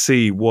interested to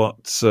see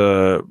what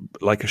a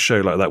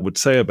show like that would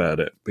say about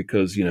it,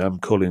 because, I'm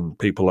calling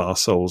people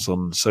arseholes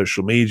on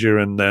social media,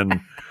 and then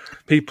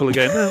people are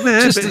going, oh,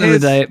 man, just another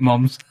day at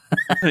Mom's.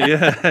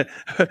 Yeah,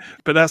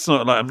 but that's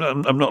not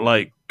I'm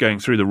not going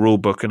through the rule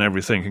book and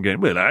everything and going,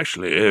 well,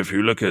 actually, if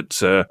you look at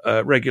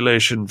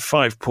regulation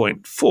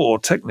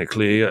 5.4,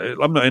 technically,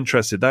 I'm not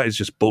interested. That is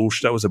just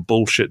bullshit. That was a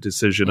bullshit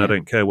decision. I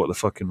don't care what the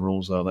fucking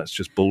rules are. That's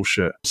just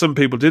bullshit. Some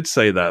people did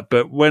say that,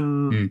 but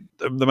when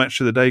the Match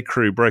of the Day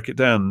crew broke it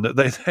down,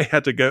 they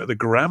had to go at the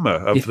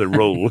grammar of the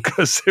rule,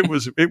 because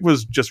it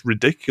was just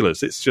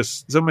ridiculous.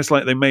 It's almost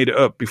like they made it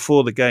up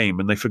before the game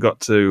and they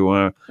forgot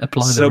to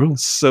apply the rule.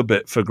 Sub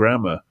it for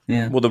grammar.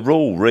 Yeah. Well, the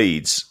rule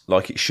reads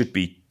like it should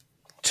be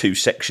 2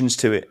 sections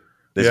to it.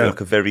 There's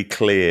a very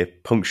clear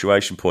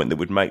punctuation point that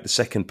would make the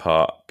second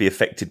part be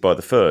affected by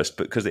the first,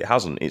 but because it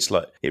hasn't, it's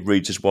like it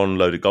reads as one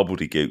load of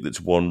gobbledygook that's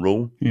one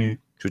rule.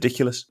 It's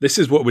ridiculous. This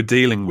is what we're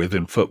dealing with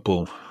in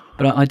football.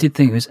 But I did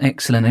think it was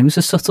excellent. It was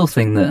a subtle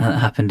thing that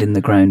happened in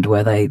the ground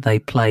where they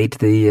played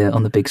the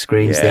on the big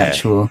screens the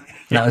actual.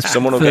 That was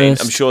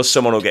I'm sure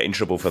someone will get in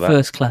trouble for that.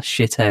 First class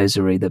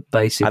shithousery that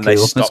basically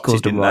almost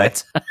caused a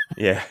riot.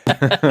 Yeah.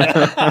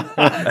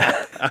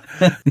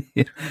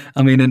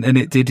 I mean, and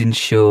it did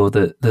ensure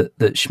that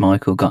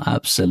Schmeichel got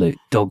absolute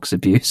dog's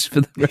abuse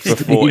for the rest for of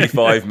the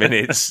 45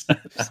 minutes.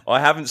 I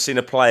haven't seen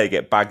a player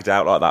get bagged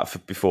out like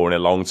that before in a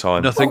long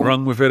time. Nothing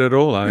wrong with it at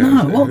all.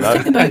 No, the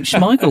thing about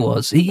Schmeichel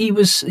was he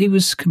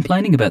was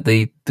complaining about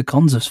the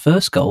Konza's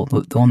first goal,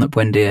 the one that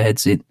Buendia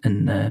heads it,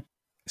 and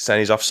saying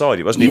he's offside.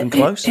 It wasn't even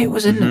close. It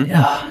was an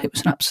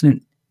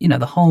absolute.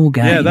 The whole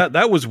game. Yeah,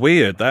 that was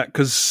weird.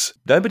 Because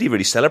nobody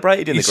really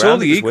celebrated in the You ground.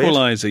 saw the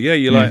equaliser. Yeah,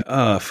 you're like,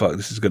 fuck,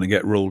 this is going to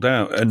get ruled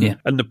out. And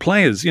the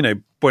players,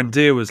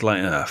 Buendia was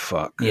like,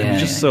 fuck. Yeah, and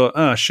you just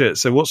thought, shit.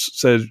 So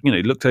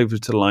he looked over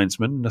to the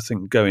linesman,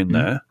 nothing going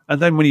there.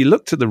 And then when you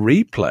looked at the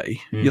replay,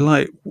 you're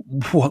like,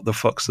 what the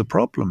fuck's the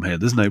problem here?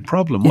 There's no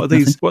problem. What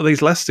are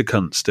these Leicester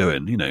cunts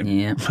doing?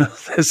 Yeah.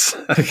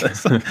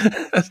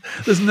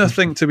 there's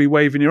nothing to be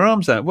waving your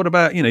arms at. What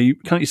about,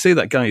 can't you see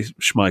that guy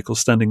Schmeichel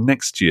standing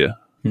next to you?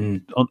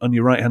 On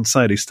your right hand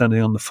side, he's standing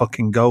on the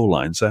fucking goal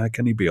line. So how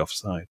can he be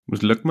offside? It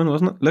was Lookman,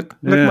 wasn't it?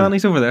 Look, man,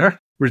 he's over there.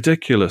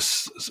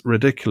 Ridiculous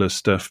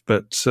stuff.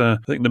 But I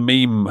think the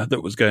meme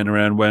that was going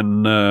around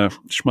when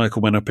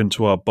Schmeichel went up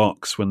into our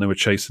box when they were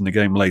chasing the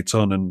game late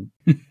on, and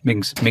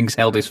Mings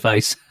held his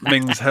face.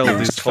 Mings held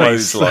his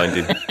face.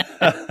 Clotheslined him.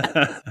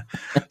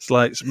 It's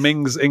like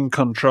Mings in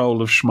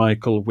control of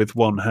Schmeichel with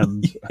one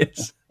hand.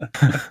 Yes.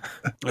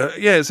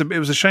 It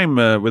was a shame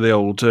with the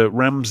old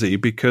Ramsey,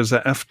 because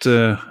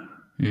after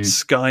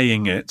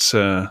skying it,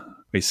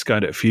 he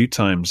skied it a few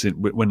times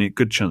when he had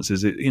good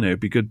chances. It'd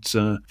be good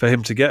for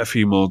him to get a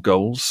few more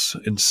goals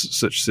in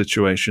such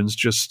situations,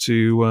 just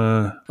to.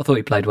 I thought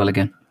he played well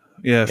again.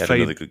 Yeah, he had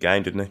another good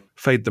game, didn't he?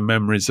 Fade the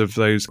memories of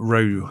those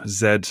row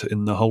Z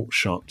in the Holt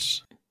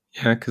shots.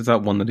 Yeah, because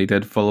that one that he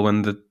did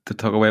following the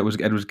tug away, it was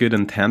good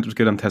intent, it was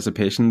good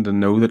anticipation to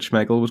know that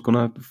Schmeichel was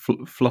going to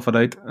fluff it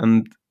out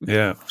and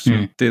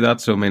do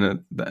that. So I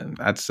mean,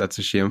 that's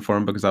a shame for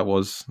him, because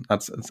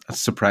that's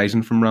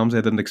surprising from Ramsey.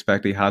 I didn't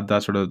expect he had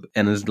that sort of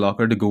in his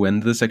locker to go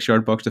into the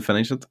 6-yard box to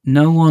finish it.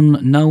 No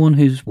one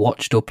who's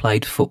watched or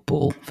played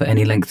football for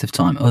any length of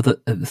time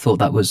thought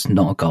that was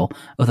not a goal,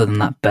 other than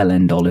that bell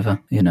end Oliver.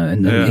 He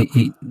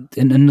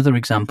another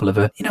example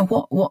of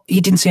what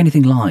he didn't see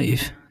anything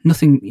live.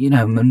 Nothing,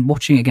 and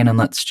watching it again on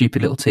that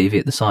stupid little TV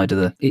at the side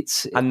of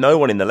and no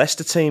one in the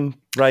Leicester team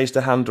raised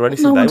a hand or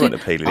anything. They weren't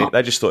appealing it.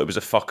 They just thought it was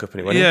a fuck up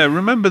and it went in.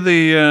 Remember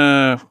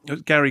the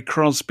Gary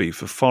Crosby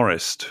for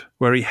Forest,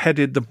 where he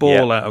headed the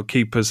ball out of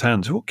keeper's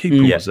hands. What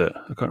keeper was it?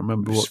 I can't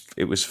remember what.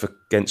 It was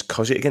against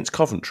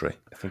Coventry.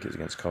 I think it was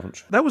against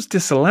Coventry. That was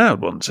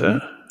disallowed, wasn't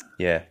it?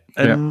 Yeah.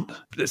 And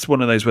it's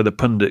one of those where the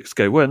pundits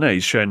go, well, no,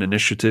 he's showing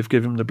initiative,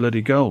 give him the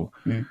bloody goal.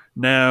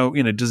 Now,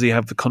 does he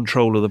have the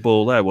control of the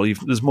ball there? Well,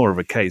 there's more of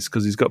a case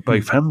because he's got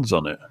both hands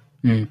on it.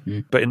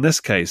 But in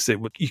this case,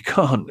 you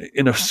can't,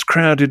 in a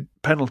crowded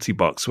penalty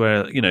box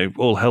where,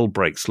 all hell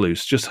breaks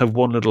loose, just have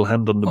one little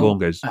hand on the ball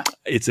and goes,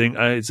 it's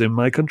in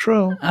my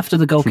control. After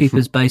the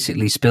goalkeeper's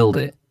basically spilled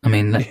it. I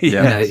mean,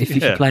 if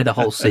you play the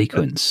whole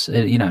sequence,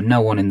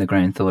 no one in the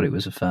ground thought it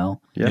was a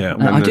foul. Yeah.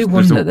 I do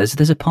wonder,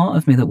 there's a part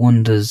of me that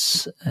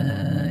wonders...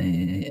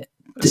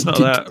 It's not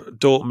that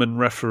Dortmund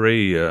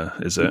referee,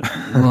 is it?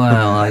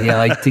 Well,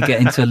 I did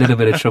get into a little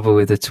bit of trouble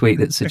with a tweet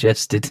that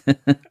suggested...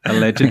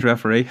 Alleged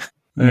referee.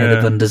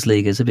 Yeah, the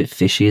Bundesliga is a bit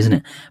fishy, isn't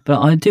it?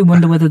 But I do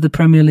wonder whether the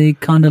Premier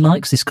League kind of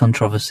likes this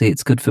controversy.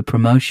 It's good for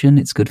promotion.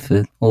 It's good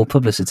for all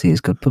publicity.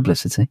 It's good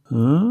publicity.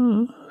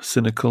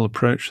 Cynical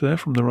approach there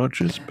from the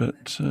Rodgers,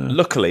 but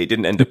luckily it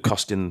didn't end up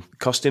costing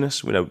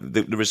us.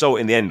 The result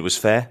in the end was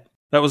fair.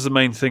 That was the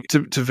main thing.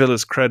 To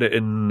Villa's credit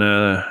in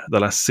the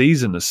last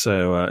season or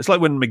so, it's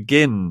like when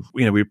McGinn,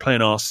 we were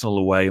playing Arsenal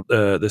away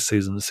this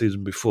season, the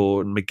season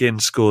before, and McGinn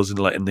scores in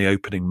the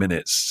opening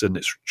minutes, and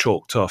it's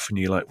chalked off, and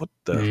you're like, what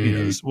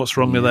the, what's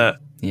wrong with that?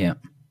 Yeah.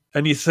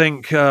 And you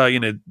think,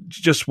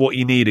 just what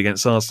you need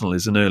against Arsenal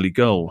is an early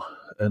goal.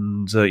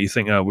 And you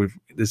think,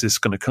 is this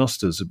going to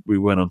cost us? We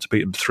went on to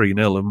beat them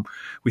 3-0, and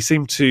we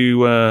seem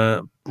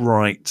to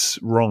right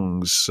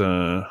wrongs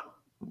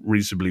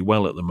reasonably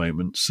well at the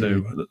moment,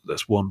 so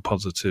that's one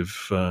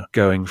positive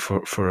going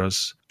for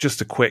us. Just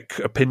a quick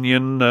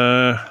opinion,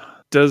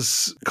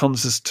 does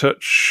Konza's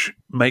touch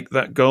make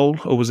that goal,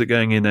 or was it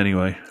going in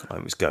anyway?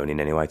 It was going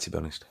in anyway, to be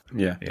honest.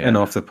 Yeah. And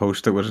off the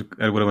post, it would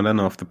have went in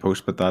off the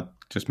post, but that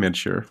just made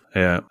sure.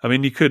 Yeah, I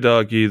mean, you could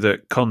argue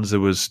that Konza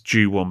was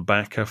due one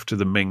back after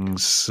the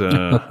Mings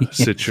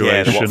situation.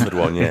 Yeah, the Watford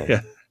one,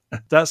 yeah.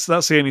 That's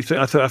the only thing.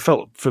 I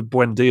felt for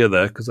Buendia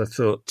there, because I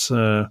thought,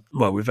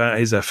 without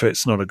his effort,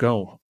 it's not a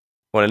goal.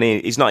 Well, and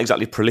he's not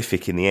exactly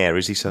prolific in the air,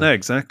 is he? So? No,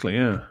 exactly,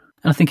 yeah.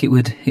 I think it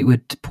would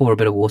pour a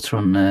bit of water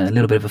on a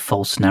little bit of a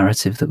false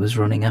narrative that was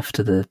running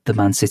after the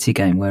Man City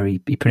game, where he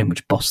pretty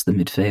much bossed the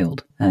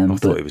midfield. I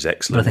thought it was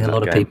excellent. But I think a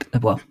lot of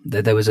people,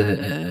 there was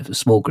a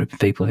small group of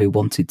people who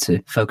wanted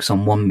to focus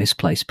on one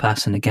misplaced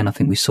pass, and again, I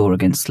think we saw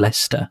against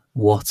Leicester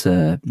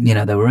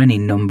there were any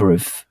number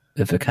of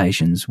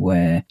occasions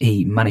where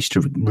he managed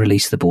to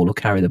release the ball or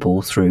carry the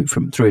ball through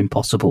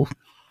impossible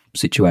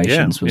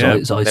situations.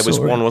 As I there was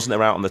saw one, it. wasn't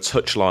there, out on the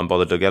touchline by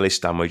the Doug Ellis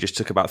stand where he just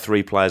took about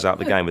 3 players out of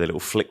the game with a little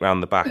flick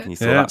round the back, and you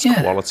thought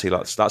that's quality.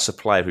 That's a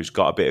player who's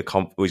got a bit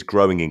of who's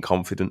growing in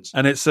confidence,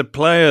 and it's a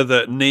player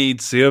that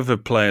needs the other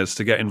players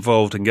to get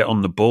involved and get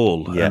on the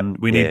ball. And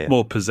we need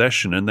more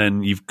possession, and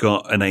then you've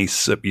got an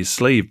ace up your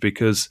sleeve,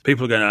 because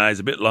people are going, he's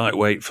a bit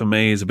lightweight for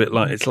me. He's a bit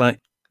light. It's like,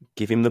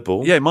 give him the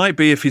ball. Yeah, it might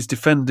be if he's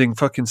defending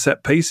fucking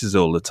set pieces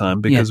all the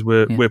time because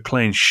we're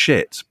playing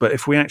shit. But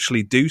if we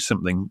actually do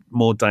something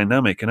more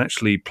dynamic and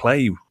actually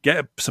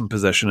get some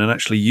possession and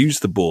actually use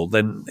the ball,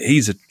 then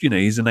he's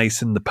an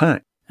ace in the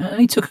pack. And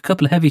he took a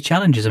couple of heavy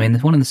challenges. I mean,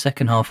 there's one in the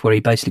second half where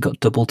he basically got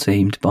double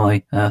teamed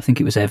by, I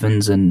think it was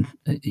Evans, and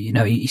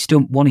he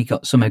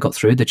somehow got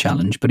through the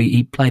challenge, but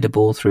he played a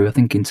ball through, I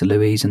think, into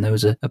Luiz, and there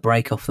was a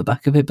break off the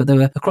back of it. But they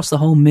were across the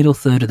whole middle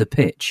third of the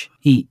pitch.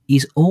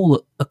 He's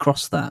all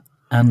across that.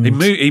 And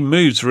he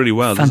moves really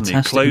well, doesn't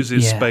he?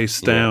 Closes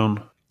space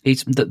down.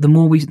 It's the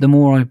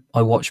more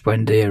I watch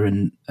Buendia,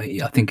 and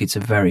I think he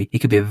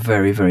could be a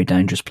very, very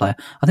dangerous player.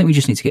 I think we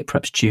just need to get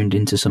perhaps tuned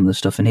into some of the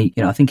stuff, and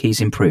I think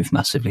he's improved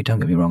massively. Don't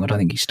get me wrong, I don't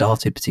think he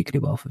started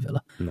particularly well for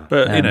Villa. No.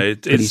 But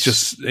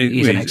it's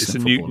a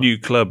new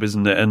club,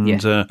 isn't it?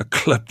 And a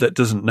club that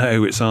doesn't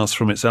know its arse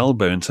from its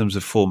elbow in terms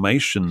of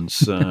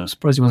formations. I'm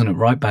surprised he wasn't at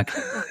right back.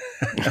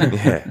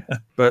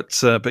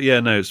 But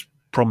it's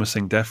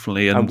promising,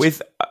 definitely.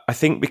 And I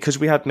think because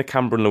we had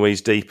Nakamba and Luiz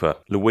deeper,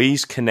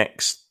 Luiz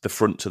connects the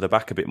front to the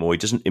back a bit more.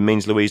 It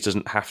means Luiz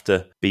doesn't have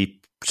to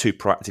be too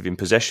proactive in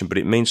possession, but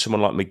it means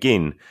someone like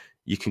McGinn,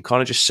 you can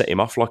kind of just set him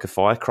off like a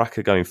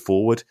firecracker going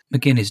forward.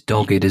 McGinn is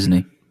dogged, isn't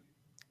he?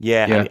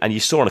 Yeah. And you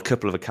saw on a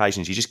couple of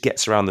occasions he just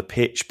gets around the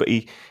pitch, but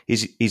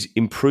he's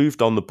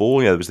improved on the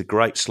ball. There was the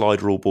great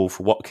slide rule ball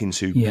for Watkins,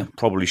 who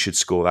probably should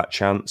score that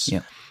chance.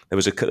 Yeah. There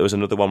was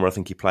another one where I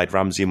think he played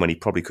Ramsey in when he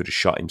probably could have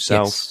shot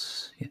himself. Yes.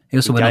 He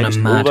also went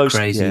on a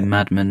crazy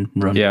madman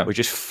run. Yeah, we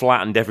just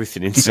flattened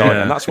everything inside,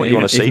 and that's what you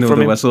want to see from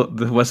him.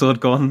 The whistle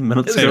had gone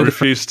minutes ago. They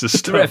refused to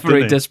stop. The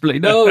referee desperately,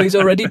 no, he's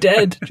already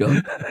dead,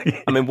 John.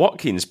 I mean,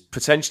 Watkins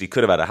potentially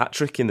could have had a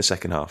hat-trick in the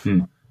second half.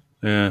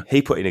 Yeah,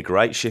 he put in a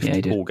great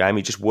shift all game.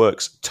 He just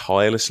works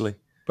tirelessly.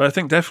 But I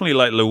think definitely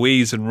like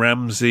Luiz and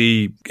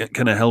Ramsey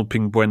kind of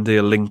helping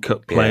Buendia link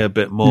up play a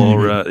bit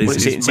more.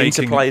 It's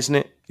interplay, isn't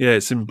it? Yeah,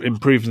 it's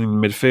improving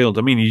the midfield.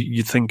 I mean,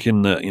 you're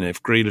thinking that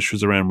if Grealish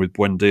was around with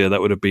Buendia,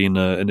 that would have been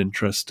an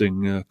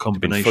interesting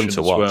combination as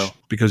well,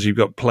 because you've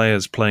got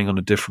players playing on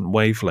a different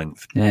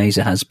wavelength. Yeah, he's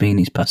a has-been.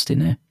 He's passed in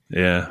there.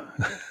 Yeah.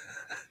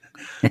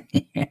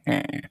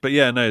 But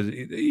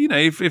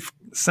if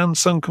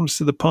Sanson comes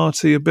to the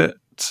party a bit,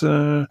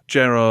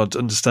 Gerrard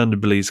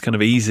understandably is kind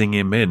of easing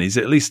him in. He's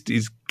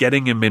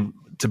getting him in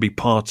to be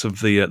part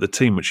of the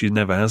team, which he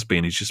never has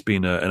been. He's just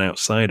been an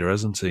outsider,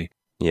 hasn't he?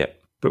 Yeah.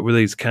 But with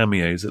these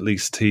cameos, at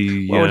least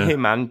he...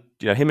 him and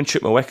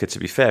Chukwuemeka, to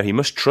be fair, he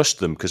must trust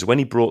them, because when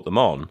he brought them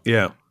on,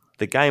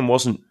 the game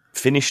wasn't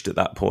finished at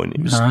that point.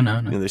 It was,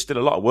 no. There's still a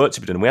lot of work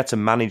to be done. We had to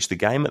manage the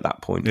game at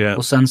that point. Yeah.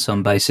 Well,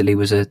 Sanson basically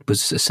was a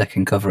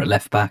second cover at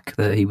left back.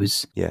 That he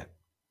was... Yeah.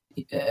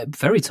 A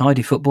very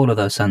tidy footballer,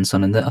 though,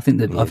 Sanson, and I think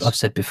that I've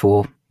said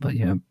before, but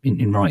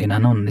in writing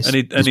and on this.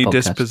 Any podcast.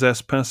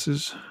 dispossessed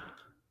passes?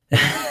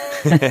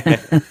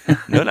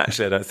 None,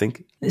 actually, I don't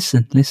think.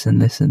 Listen. This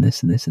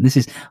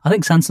is. I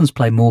think Sanson's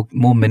played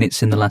more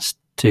minutes in the last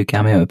 2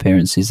 cameo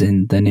appearances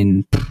than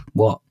in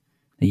what,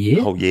 a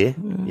year? Whole year.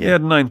 He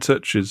had 9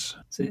 touches.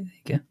 So there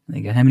you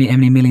go. How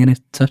many million a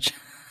touch?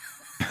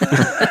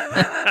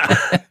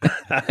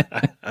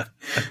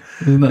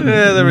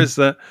 Yeah, there is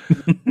that.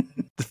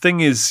 The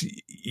thing is,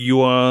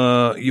 you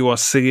are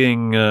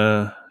seeing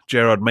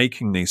Gerrard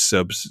making these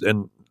subs,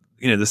 and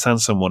the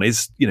Sanson one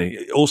is,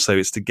 also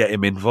it's to get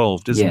him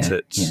involved, isn't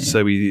it? Yeah.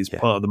 So he's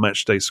part of the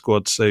matchday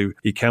squad, so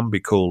he can be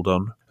called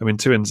on. I mean,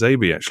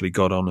 Tuanzebe actually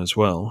got on as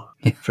well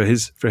for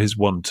his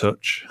one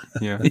touch.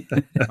 Yeah,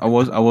 I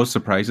was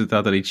surprised at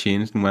that he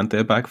changed and went to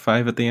a back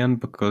 5 at the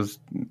end, because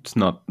it's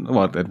not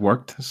it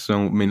worked. So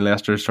I mean,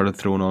 Leicester started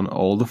throwing on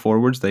all the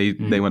forwards. They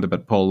went a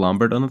bit Paul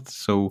Lambert on it.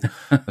 So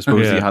I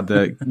suppose you had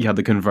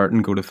to convert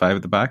and go to 5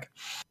 at the back.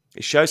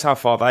 It shows how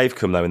far they've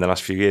come, though, in the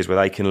last few years, where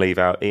they can leave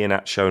out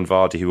Iheanacho and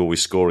Vardy, who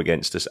always score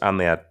against us, and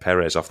they had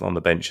Perez off on the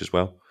bench as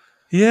well.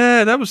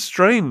 Yeah, that was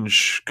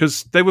strange,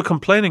 because they were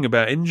complaining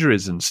about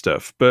injuries and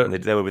stuff. But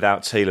they were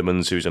without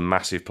Tielemans, who's a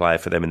massive player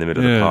for them in the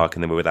middle of the park,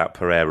 and they were without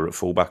Pereira at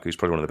fullback, who's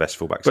probably one of the best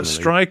fullbacks in the league. But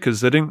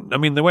strikers, they didn't. I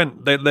mean,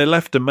 they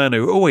left a man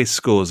who always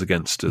scores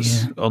against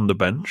us on the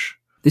bench.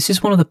 This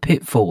is one of the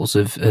pitfalls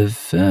of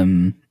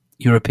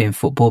European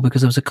football,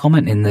 because there was a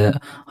comment in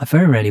I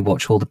very rarely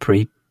watch all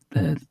the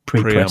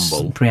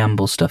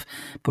preamble stuff,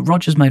 but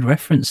Rodgers made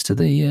reference to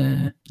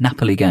the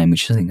Napoli game,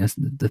 which I think is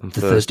the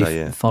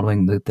Thursday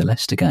following the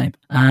Leicester game,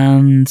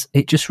 and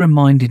it just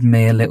reminded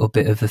me a little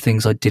bit of the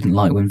things I didn't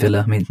like when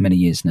Villa. I mean, many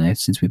years now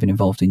since we've been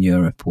involved in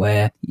Europe,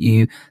 where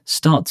you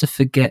start to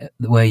forget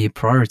where your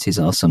priorities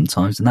are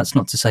sometimes, and that's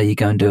not to say you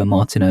go and do a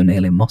Martin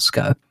O'Neill in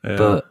Moscow,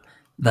 but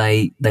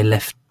they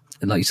left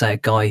like you say, a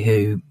guy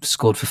who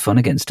scored for fun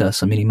against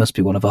us. I mean, he must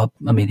be one of our.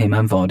 I mean, him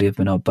and Vardy have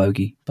been our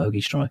bogey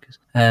strikers.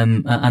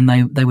 And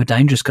they were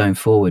dangerous going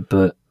forward.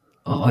 But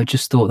I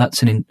just thought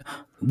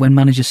when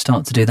managers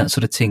start to do that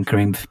sort of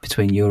tinkering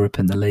between Europe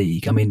and the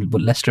league. I mean,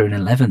 Leicester are in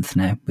 11th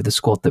now with a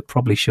squad that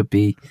probably should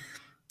be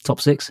top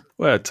 6.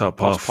 Well, top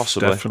half,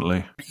 possibly.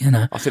 Definitely.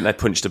 I think they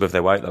punched above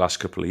their weight the last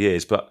couple of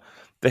years, but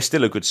they're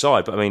still a good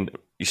side. But I mean,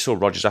 you saw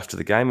Rodgers after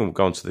the game, and we'll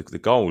go on to the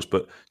goals,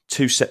 but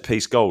 2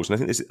 set-piece goals. And I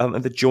think this is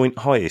the joint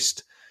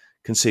highest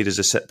conceded as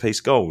a set-piece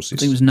goals. I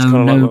think there was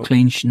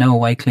no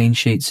away clean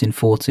sheets in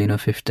 14 or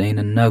 15,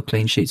 and no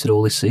clean sheets at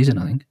all this season,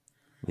 I think.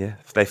 Yeah,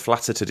 they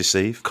flatter to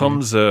deceive.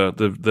 Konsa,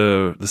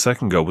 the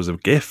second goal was a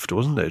gift,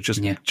 wasn't it?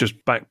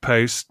 Just back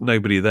post,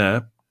 nobody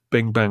there.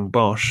 Bing, bang,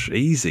 bosh.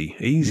 Easy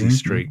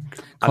streak.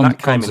 And that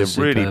came in a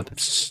really...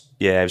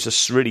 Yeah, it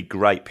was a really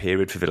great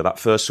period for Villa. That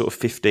first sort of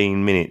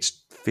 15,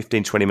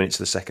 20 minutes of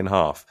the second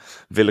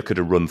half, Villa could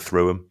have run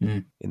through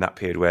them in that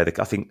period where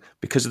I think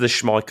because of the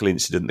Schmeichel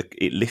incident,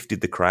 it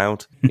lifted the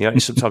crowd.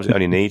 Sometimes it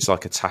only needs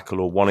like a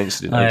tackle or one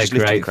incident. Just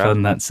great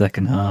fun that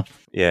second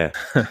half. Yeah.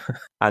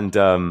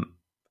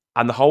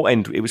 And the whole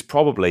end, it was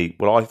probably,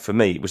 for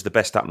me, it was the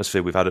best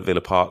atmosphere we've had at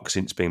Villa Park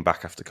since being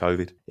back after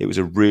COVID. It was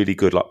a really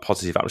good,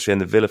 positive atmosphere.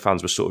 And the Villa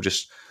fans were sort of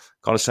just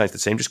kind of saying to the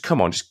team, just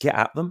come on, just get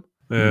at them.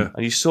 Yeah.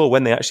 And you saw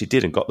when they actually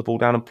did and got the ball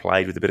down and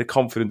played with a bit of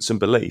confidence and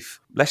belief.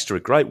 Leicester are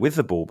great with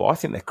the ball, but I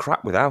think they're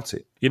crap without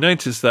it. You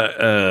notice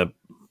that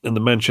in the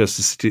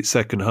Manchester City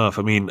second half,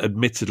 I mean,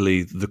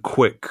 admittedly, the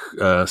quick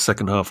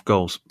second half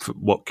goals for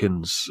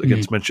Watkins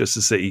against Manchester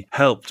City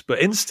helped,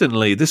 but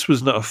instantly, this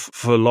was not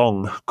for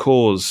long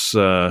cause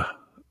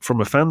from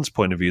a fan's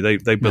point of view.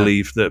 They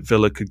believed that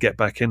Villa could get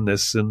back in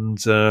this, and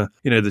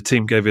the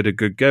team gave it a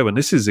good go. And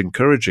this is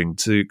encouraging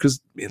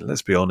because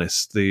let's be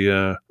honest,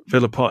 the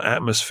Villa Park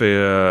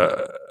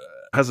atmosphere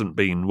hasn't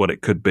been what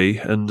it could be,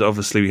 and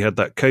obviously we had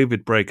that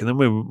COVID break, and then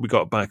when we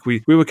got back,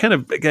 we were kind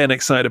of again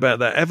excited about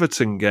that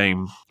Everton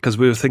game because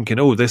we were thinking,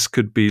 this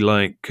could be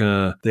like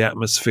the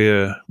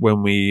atmosphere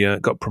when we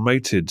got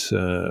promoted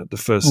the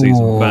first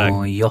season back.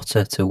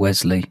 Jota to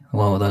Wesley,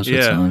 those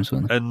were times,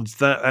 weren't they? And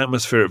that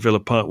atmosphere at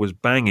Villa Park was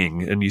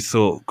banging, and you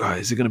thought, God,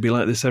 is it going to be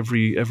like this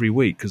every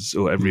week,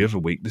 or every other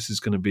week? This is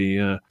going to be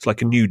it's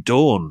like a new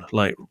dawn.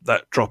 Like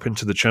that drop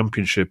into the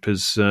Championship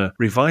has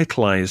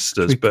revitalised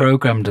us,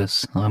 programmed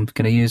us. I'm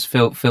going to use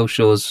Phil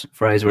Shaw's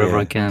phrase wherever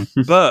I can.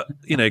 But,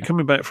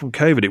 coming back from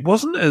COVID, it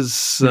wasn't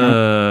as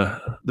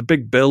the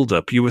big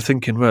build-up. You were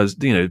thinking,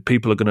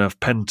 people are going to have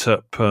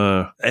pent-up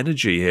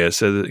energy here,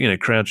 so that,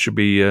 crowd should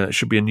be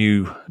a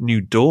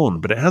new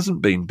dawn, but it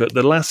hasn't been. But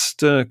the last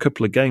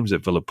couple of games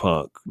at Villa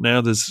Park,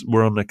 now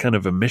we're on a kind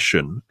of a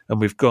mission,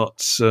 and we've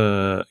got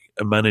a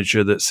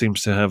manager that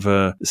seems to have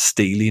a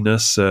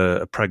steeliness,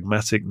 a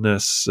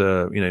pragmaticness,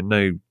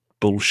 no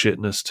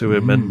bullshitness to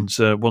him, and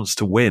wants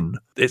to win.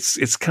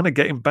 It's kind of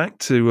getting back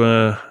to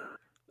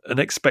an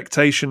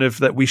expectation of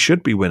that we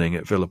should be winning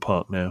at Villa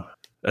Park now,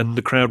 and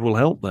the crowd will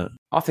help that.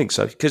 I think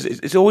so, because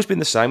it's always been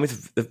the same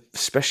with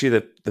especially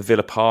the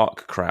Villa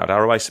Park crowd.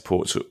 Our away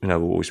support's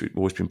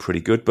always been pretty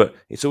good, but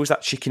it's always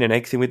that chicken and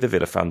egg thing with the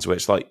Villa fans, where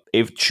it's like,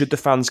 should the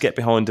fans get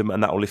behind them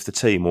and that will lift the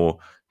team, or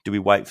do we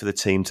wait for the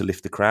team to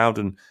lift the crowd?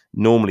 And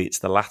normally it's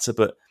the latter,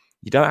 but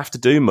you don't have to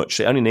do much.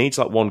 It only needs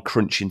one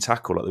crunching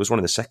tackle. Like there was one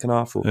in the second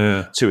half,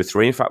 or 2 or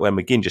 3. In fact, when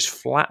McGinn just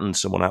flattened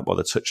someone out by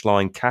the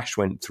touchline, Cash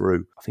went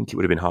through. I think it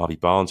would have been Harvey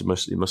Barnes. It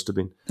must have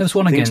been. There was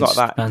one against like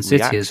that, Man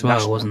City as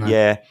well, wasn't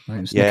there?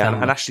 Yeah.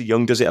 And Ashley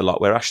Young does it a lot,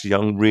 where Ashley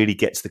Young really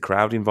gets the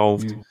crowd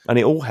involved, and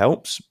it all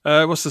helps.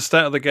 What's the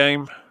stat of the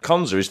game?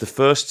 Konsa is the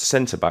first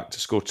centre-back to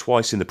score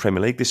twice in the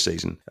Premier League this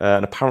season,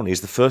 and apparently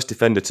is the first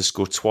defender to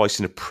score twice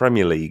in a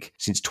Premier League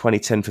since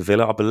 2010 for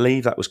Villa. I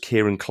believe that was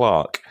Kieran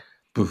Clark.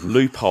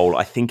 Loophole,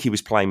 I think he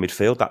was playing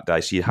midfield that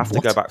day, so you have to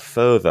go back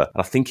further.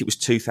 And I think it was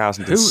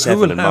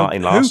 2007 and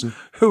Martin Larsson.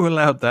 Who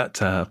allowed that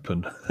to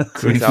happen?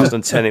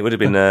 2010, it would have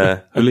been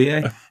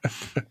Houllier.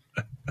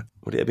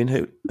 Would it have been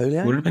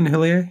Houllier? Would it have been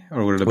Houllier?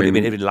 Or would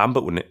it have been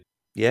Lambert, wouldn't it?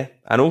 Yeah.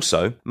 And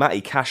also, Matty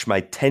Cash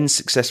made 10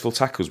 successful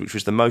tackles, which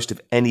was the most of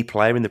any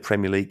player in the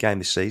Premier League game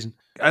this season.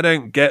 I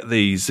don't get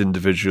these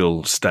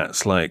individual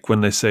stats, like when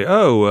they say,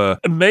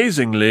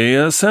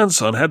 amazingly,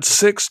 Sanson had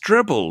 6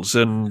 dribbles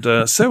and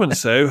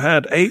so-and-so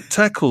had 8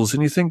 tackles.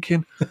 And you're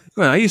thinking,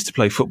 well, I used to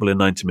play football in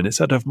 90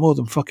 minutes. I'd have more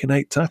than fucking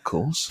 8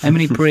 tackles. How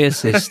many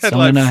pre-assists? I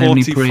want to know how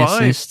many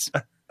pre-assists.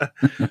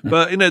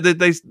 But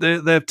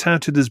they're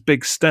touted as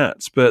big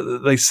stats,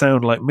 but they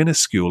sound like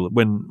minuscule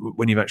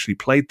when you've actually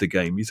played the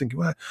game. You think,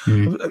 well,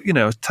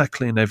 I was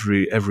tackling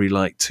every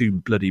 2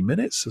 bloody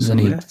minutes or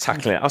something.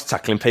 I was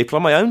tackling people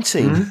on my own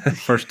team.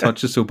 First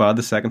touch is so bad,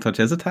 the second touch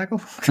is a tackle.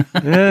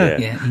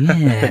 Yeah,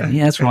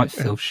 that's right,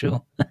 Phil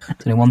Shaw.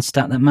 There's only one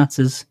stat that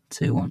matters.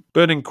 2-1.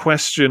 Burning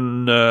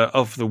question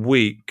of the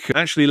week.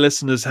 Actually,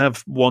 listeners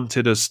have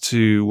wanted us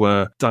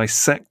to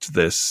dissect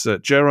this.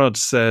 Gerard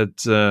said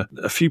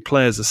a few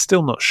players are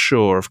still not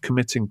sure of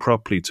committing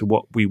properly to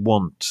what we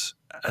want.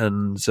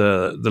 And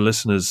the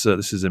listeners,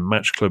 this is in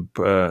Match Club,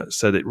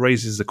 said it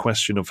raises the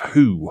question of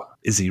who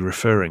is he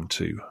referring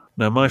to?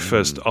 Now, my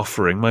first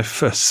offering, my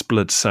first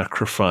blood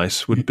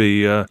sacrifice would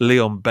be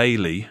Leon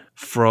Bailey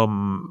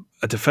from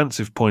a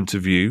defensive point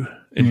of view.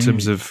 In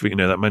terms of,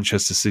 that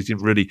Manchester City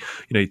didn't really,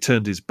 he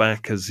turned his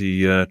back as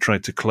he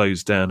tried to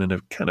close down in a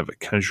kind of a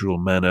casual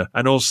manner.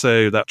 And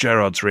also that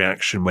Gerrard's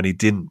reaction when he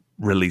didn't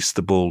release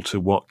the ball to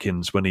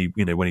Watkins when he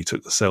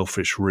took the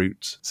selfish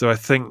route. So I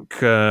think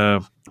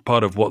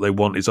part of what they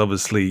want is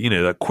obviously,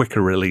 that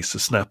quicker release, a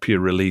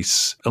snappier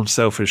release,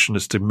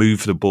 unselfishness to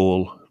move the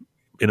ball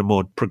in a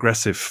more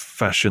progressive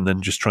fashion than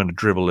just trying to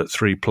dribble at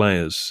three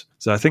players.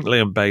 So I think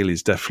Leon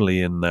Bailey's definitely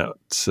in that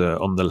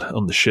on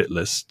the shit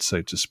list,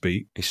 so to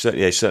speak. He's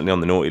certainly on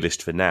the naughty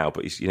list for now,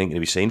 but he ain't going to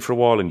be seen for a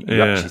while. And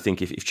you actually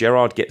think if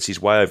Gerrard gets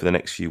his way over the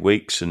next few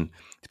weeks, and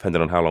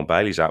depending on how long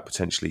Bailey's out,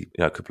 potentially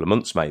a couple of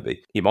months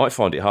maybe, you might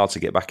find it hard to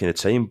get back in the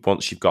team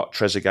once you've got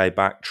Trezeguet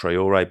back,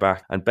 Traoré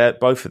back, and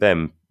both of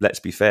them, let's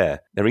be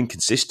fair, they're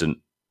inconsistent,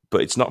 but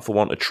it's not for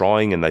want of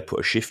trying, and they put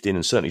a shift in,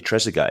 and certainly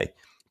Trezeguet,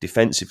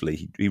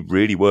 defensively, he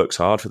really works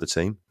hard for the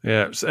team.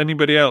 Yeah. So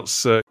anybody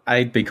else?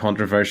 I'd be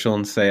controversial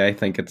and say I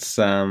think it's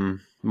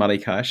Matty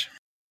Cash.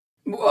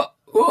 What?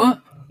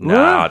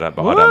 No, I don't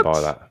buy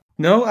that.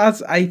 No,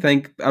 as I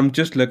think I'm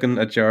just looking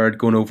at Gerrard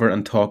going over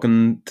and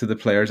talking to the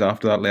players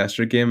after that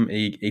Leicester game.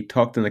 He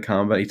talked in the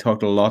Canva, he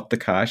talked a lot to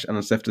Cash, and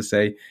it's if to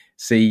say,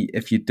 see,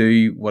 if you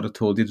do what I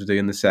told you to do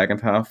in the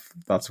second half,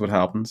 that's what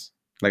happens.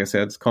 Like I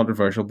said, it's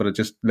controversial, but it's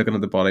just looking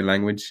at the body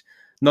language.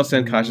 Not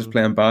saying Cash is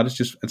playing bad,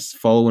 it's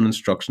following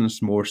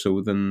instructions more so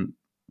than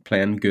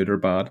playing good or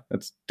bad.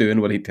 It's doing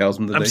what he tells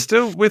him to do. I'm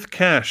still with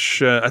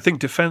Cash. I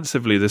think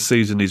defensively this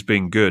season he's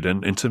been good,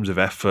 and in terms of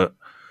effort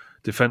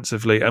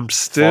defensively, I'm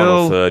still...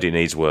 Final third, he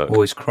needs work.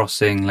 Always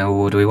crossing.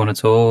 Now, do we want to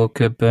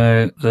talk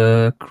about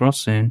the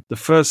crossing? The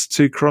first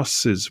two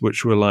crosses,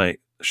 which were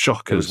like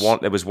shockers.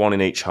 There was one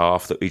in each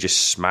half that we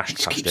just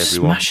smashed past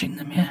everyone. Smashing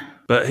them, yeah.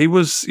 But he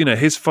was,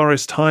 his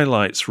Forest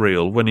highlights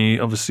reel, when he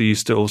obviously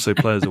used to also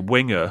play as a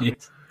winger.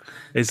 Yes.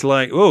 It's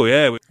like, oh,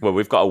 yeah. Well,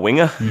 we've got a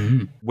winger.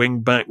 Mm-hmm. Wing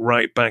back,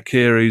 right back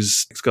here.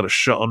 He's got a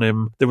shot on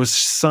him. There was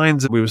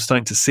signs that we were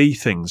starting to see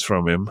things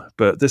from him.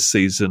 But this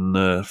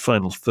season,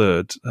 final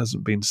third,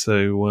 hasn't been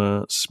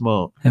so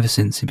smart. Ever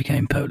since he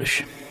became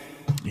Polish.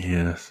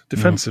 Yeah,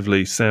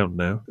 defensively sound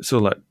now. It's all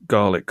like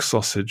garlic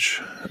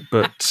sausage,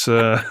 but it's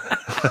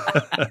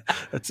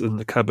in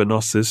the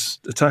cabanosses.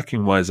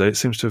 Attacking wise, though, it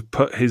seems to have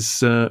put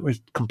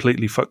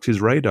completely fucked his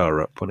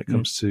radar up when it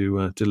comes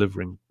to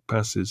delivering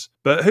passes.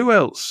 But who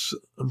else?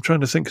 I'm trying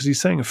to think, because he's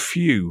saying a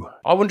few.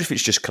 I wonder if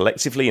it's just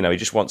collectively, he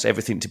just wants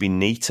everything to be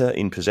neater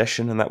in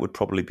possession, and that would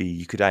probably be,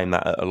 you could aim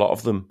that at a lot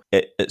of them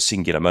at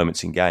singular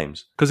moments in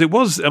games. Because it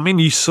was,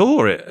 you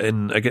saw it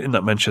in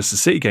that Manchester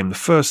City game, the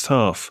first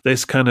half,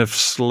 this kind of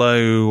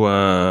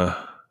slow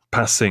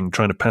passing,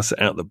 trying to pass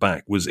it out the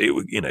back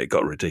it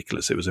got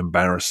ridiculous. It was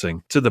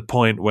embarrassing to the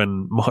point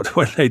when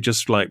they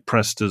just like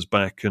pressed us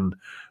back and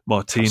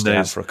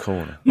Martinez for a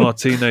corner.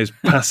 Martinez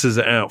passes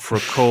it out for a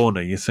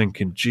corner. You're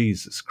thinking,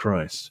 Jesus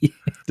Christ,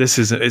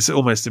 it's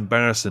almost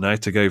embarrassing. I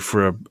had to go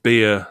for a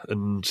beer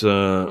and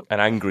an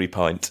angry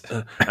pint,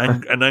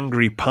 an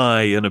angry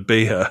pie and a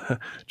beer,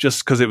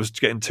 just because it was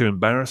getting too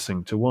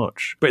embarrassing to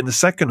watch. But in the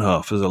second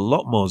half, there's a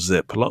lot more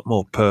zip, a lot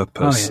more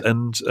purpose,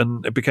 and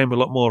it became a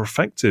lot more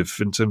effective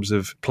in terms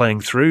of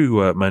playing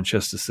through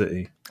Manchester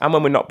City. And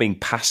when we're not being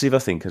passive, I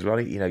think, as well,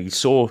 you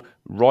saw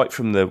right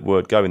from the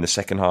word go in the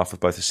second half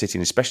of both the City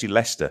and especially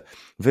Leicester,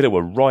 Villa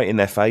were right in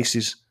their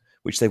faces,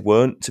 which they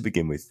weren't to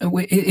begin with.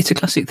 It's a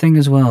classic thing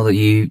as well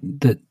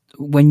that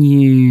when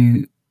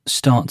you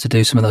start to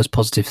do some of those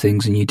positive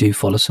things and you do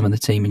follow some of the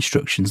team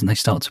instructions and they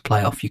start to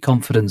play off, your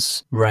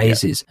confidence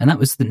raises. And that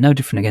was no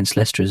different against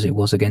Leicester as it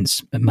was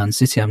against Man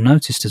City. I've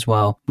noticed as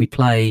well, we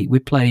play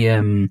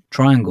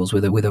triangles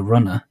with a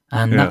runner.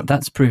 And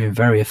that's proving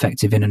very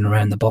effective in and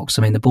around the box.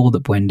 The ball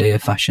that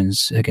Buendia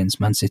fashions against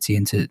Man City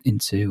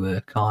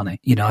into Carney,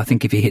 I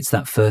think if he hits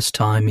that first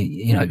time,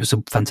 it was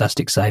a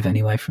fantastic save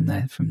anyway from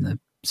the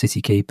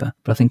City keeper.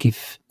 But I think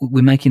if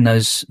we're making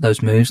those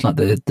moves, like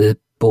the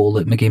ball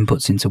that McGinn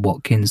puts into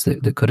Watkins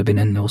that could have been,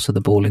 and also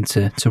the ball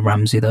into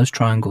Ramsey, those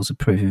triangles are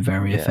proving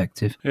very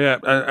effective. Yeah,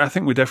 I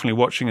think we're definitely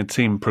watching a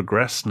team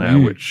progress now,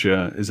 which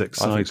is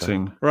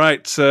exciting. So.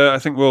 Right, I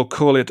think we'll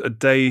call it a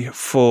day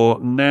for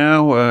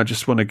now. I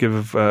just want to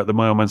give the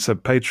My Old Man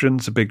Said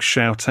patrons a big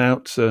shout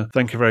out.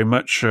 Thank you very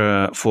much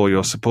for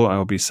your support.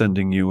 I'll be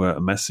sending you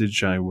a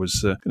message. I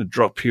was going to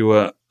drop you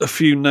a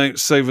few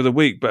notes over the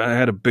week, but I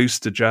had a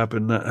booster jab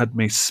and that had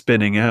me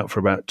spinning out for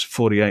about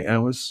 48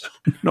 hours.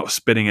 Not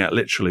spinning out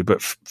literally,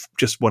 but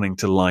just wanting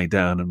to lie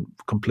down and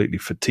completely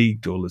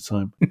fatigued all the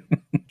time.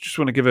 Just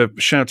want to give a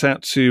shout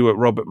out to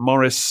Robert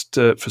Morris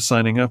for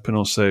signing up, and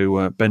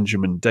also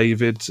Benjamin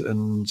David,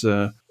 and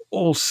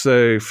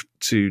also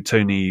to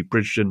Tony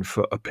Bridgeton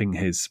for upping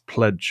his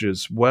pledge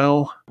as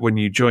well. When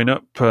you join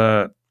up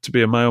to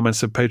be a My Old Man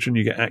Said patron,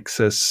 you get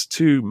access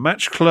to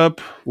Match Club,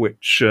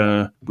 which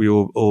we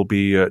all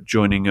be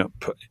joining up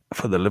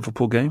for the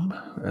Liverpool game,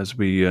 as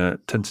we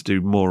tend to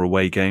do more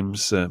away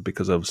games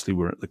because obviously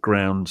we're at the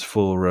grounds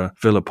for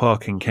Villa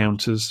Park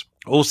encounters.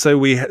 Also,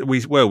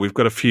 we've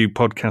got a few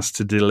podcasts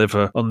to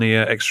deliver on the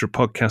extra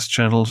podcast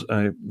channels.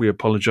 We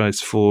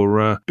apologise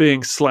for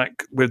being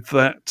slack with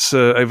that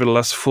over the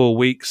last 4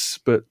 weeks,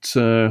 but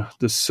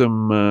there's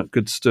some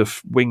good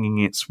stuff winging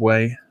its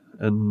way.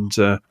 And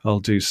I'll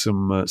do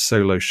some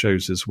solo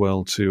shows as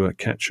well to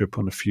catch up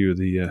on a few of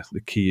the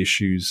key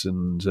issues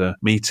and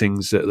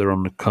meetings that are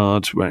on the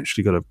card. We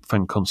actually got a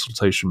fan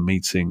consultation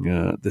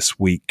meeting this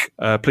week.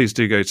 Please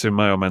do go to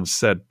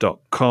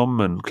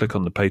myoldmansaid.com and click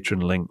on the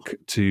Patreon link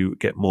to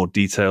get more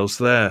details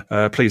there.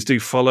 Please do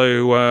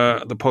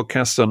follow the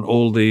podcast on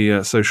all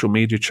the social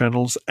media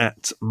channels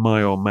at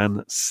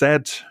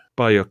myoldmansaid.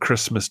 Buy your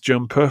Christmas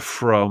jumper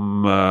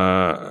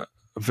from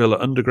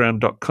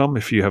villaunderground.com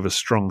if you have a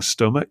strong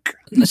stomach.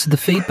 So the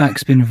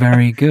feedback's been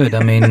very good.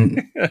 I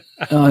mean,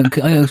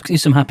 I see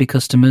some happy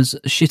customers.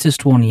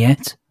 Shittest one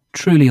yet.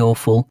 Truly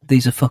awful.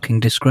 These are fucking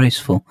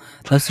disgraceful.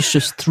 That's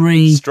just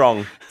three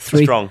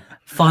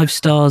 5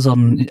 stars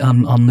on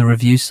the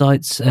review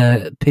sites.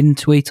 Pin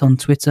tweet on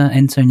Twitter.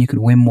 Enter and you could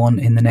win one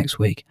in the next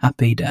week.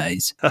 Happy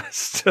days.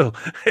 Still,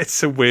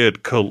 it's a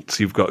weird cult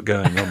you've got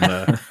going on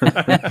there.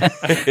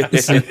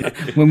 Listen,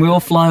 when we all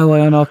fly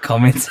away on our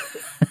comments,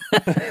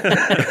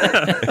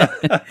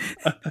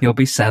 you'll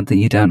be sad that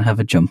you don't have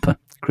a jumper.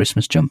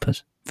 Christmas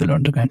jumpers.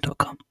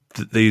 villaunderground.com.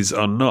 These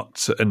are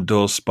not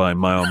endorsed by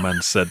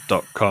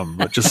myoldmansaid.com,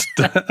 but just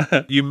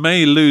you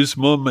may lose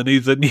more money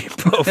than you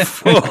put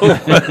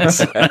forward.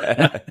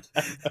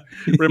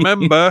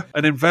 Remember,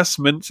 an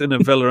investment in a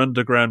Villa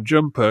Underground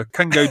jumper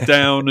can go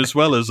down as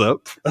well as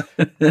up.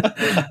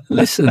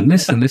 Listen.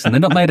 They're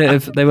not made out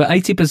of. They were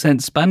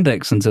 80%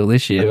 spandex until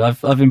this year.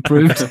 I've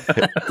improved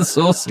the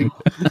sourcing.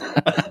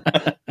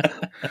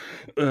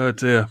 Oh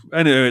dear.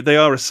 Anyway, they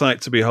are a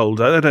sight to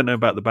behold. I don't know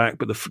about the back,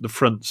 but the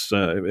fronts,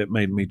 it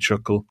made me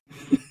chuckle.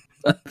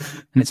 And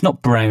it's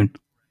not brown.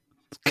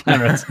 It's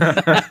claret.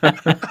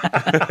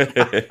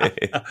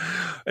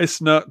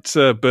 It's not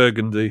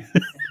burgundy.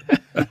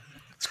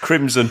 It's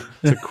crimson.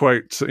 to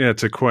quote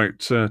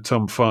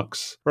Tom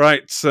Fox.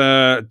 Right.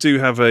 Do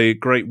have a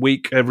great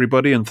week,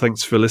 everybody, and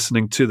thanks for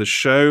listening to the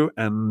show.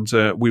 And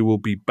we will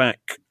be back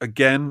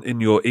again in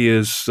your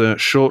ears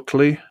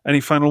shortly.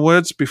 Any final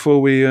words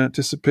before we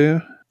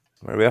disappear?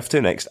 Where are we off to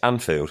next?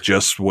 Anfield.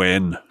 Just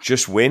win.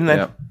 Just win, then?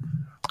 Yep.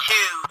 2-1.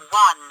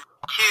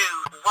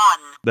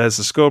 There's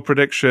the score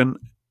prediction.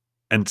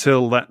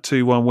 Until that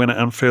 2-1 win at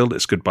Anfield,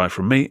 it's goodbye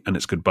from me, and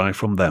it's goodbye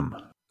from them.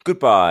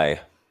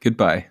 Goodbye.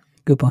 Goodbye.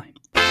 Goodbye.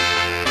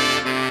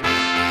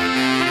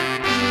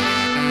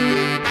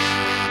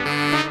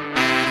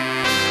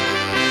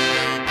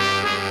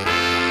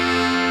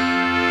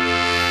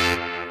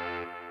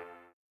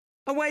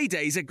 Away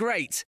days are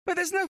great, but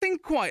there's nothing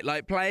quite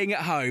like playing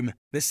at home.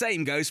 The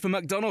same goes for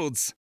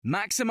McDonald's.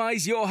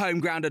 Maximise your home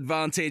ground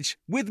advantage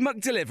with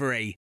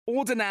McDelivery.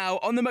 Order now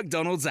on the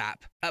McDonald's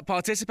app. At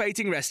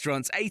participating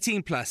restaurants,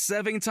 18 plus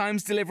serving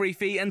times, delivery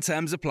fee and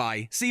terms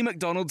apply. See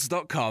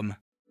mcdonalds.com.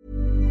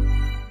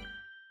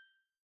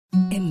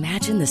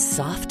 Imagine the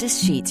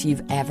softest sheets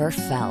you've ever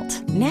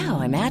felt. Now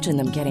imagine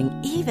them getting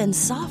even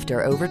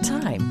softer over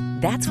time.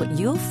 That's what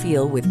you'll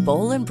feel with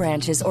Boll &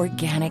 Branch's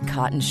organic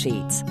cotton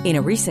sheets. In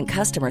a recent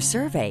customer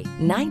survey,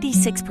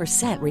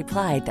 96%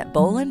 replied that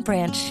Boll &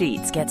 Branch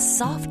sheets get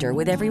softer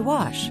with every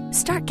wash.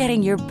 Start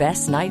getting your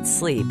best night's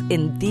sleep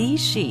in these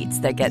sheets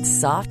that get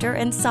softer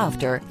and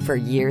softer for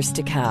years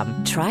to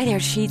come. Try their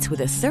sheets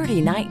with a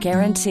 30-night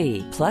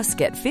guarantee. Plus,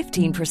 get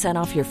 15%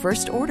 off your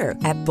first order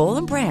at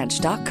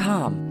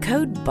bollandbranch.com.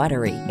 Code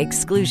BUTTERY.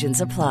 Exclusions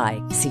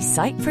apply. See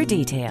site for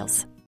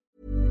details.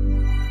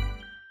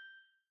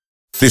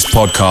 This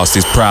podcast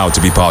is proud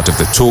to be part of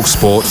the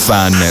TalkSport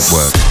Fan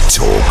Network.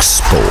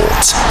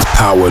 TalkSport.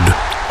 Powered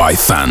by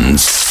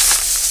fans.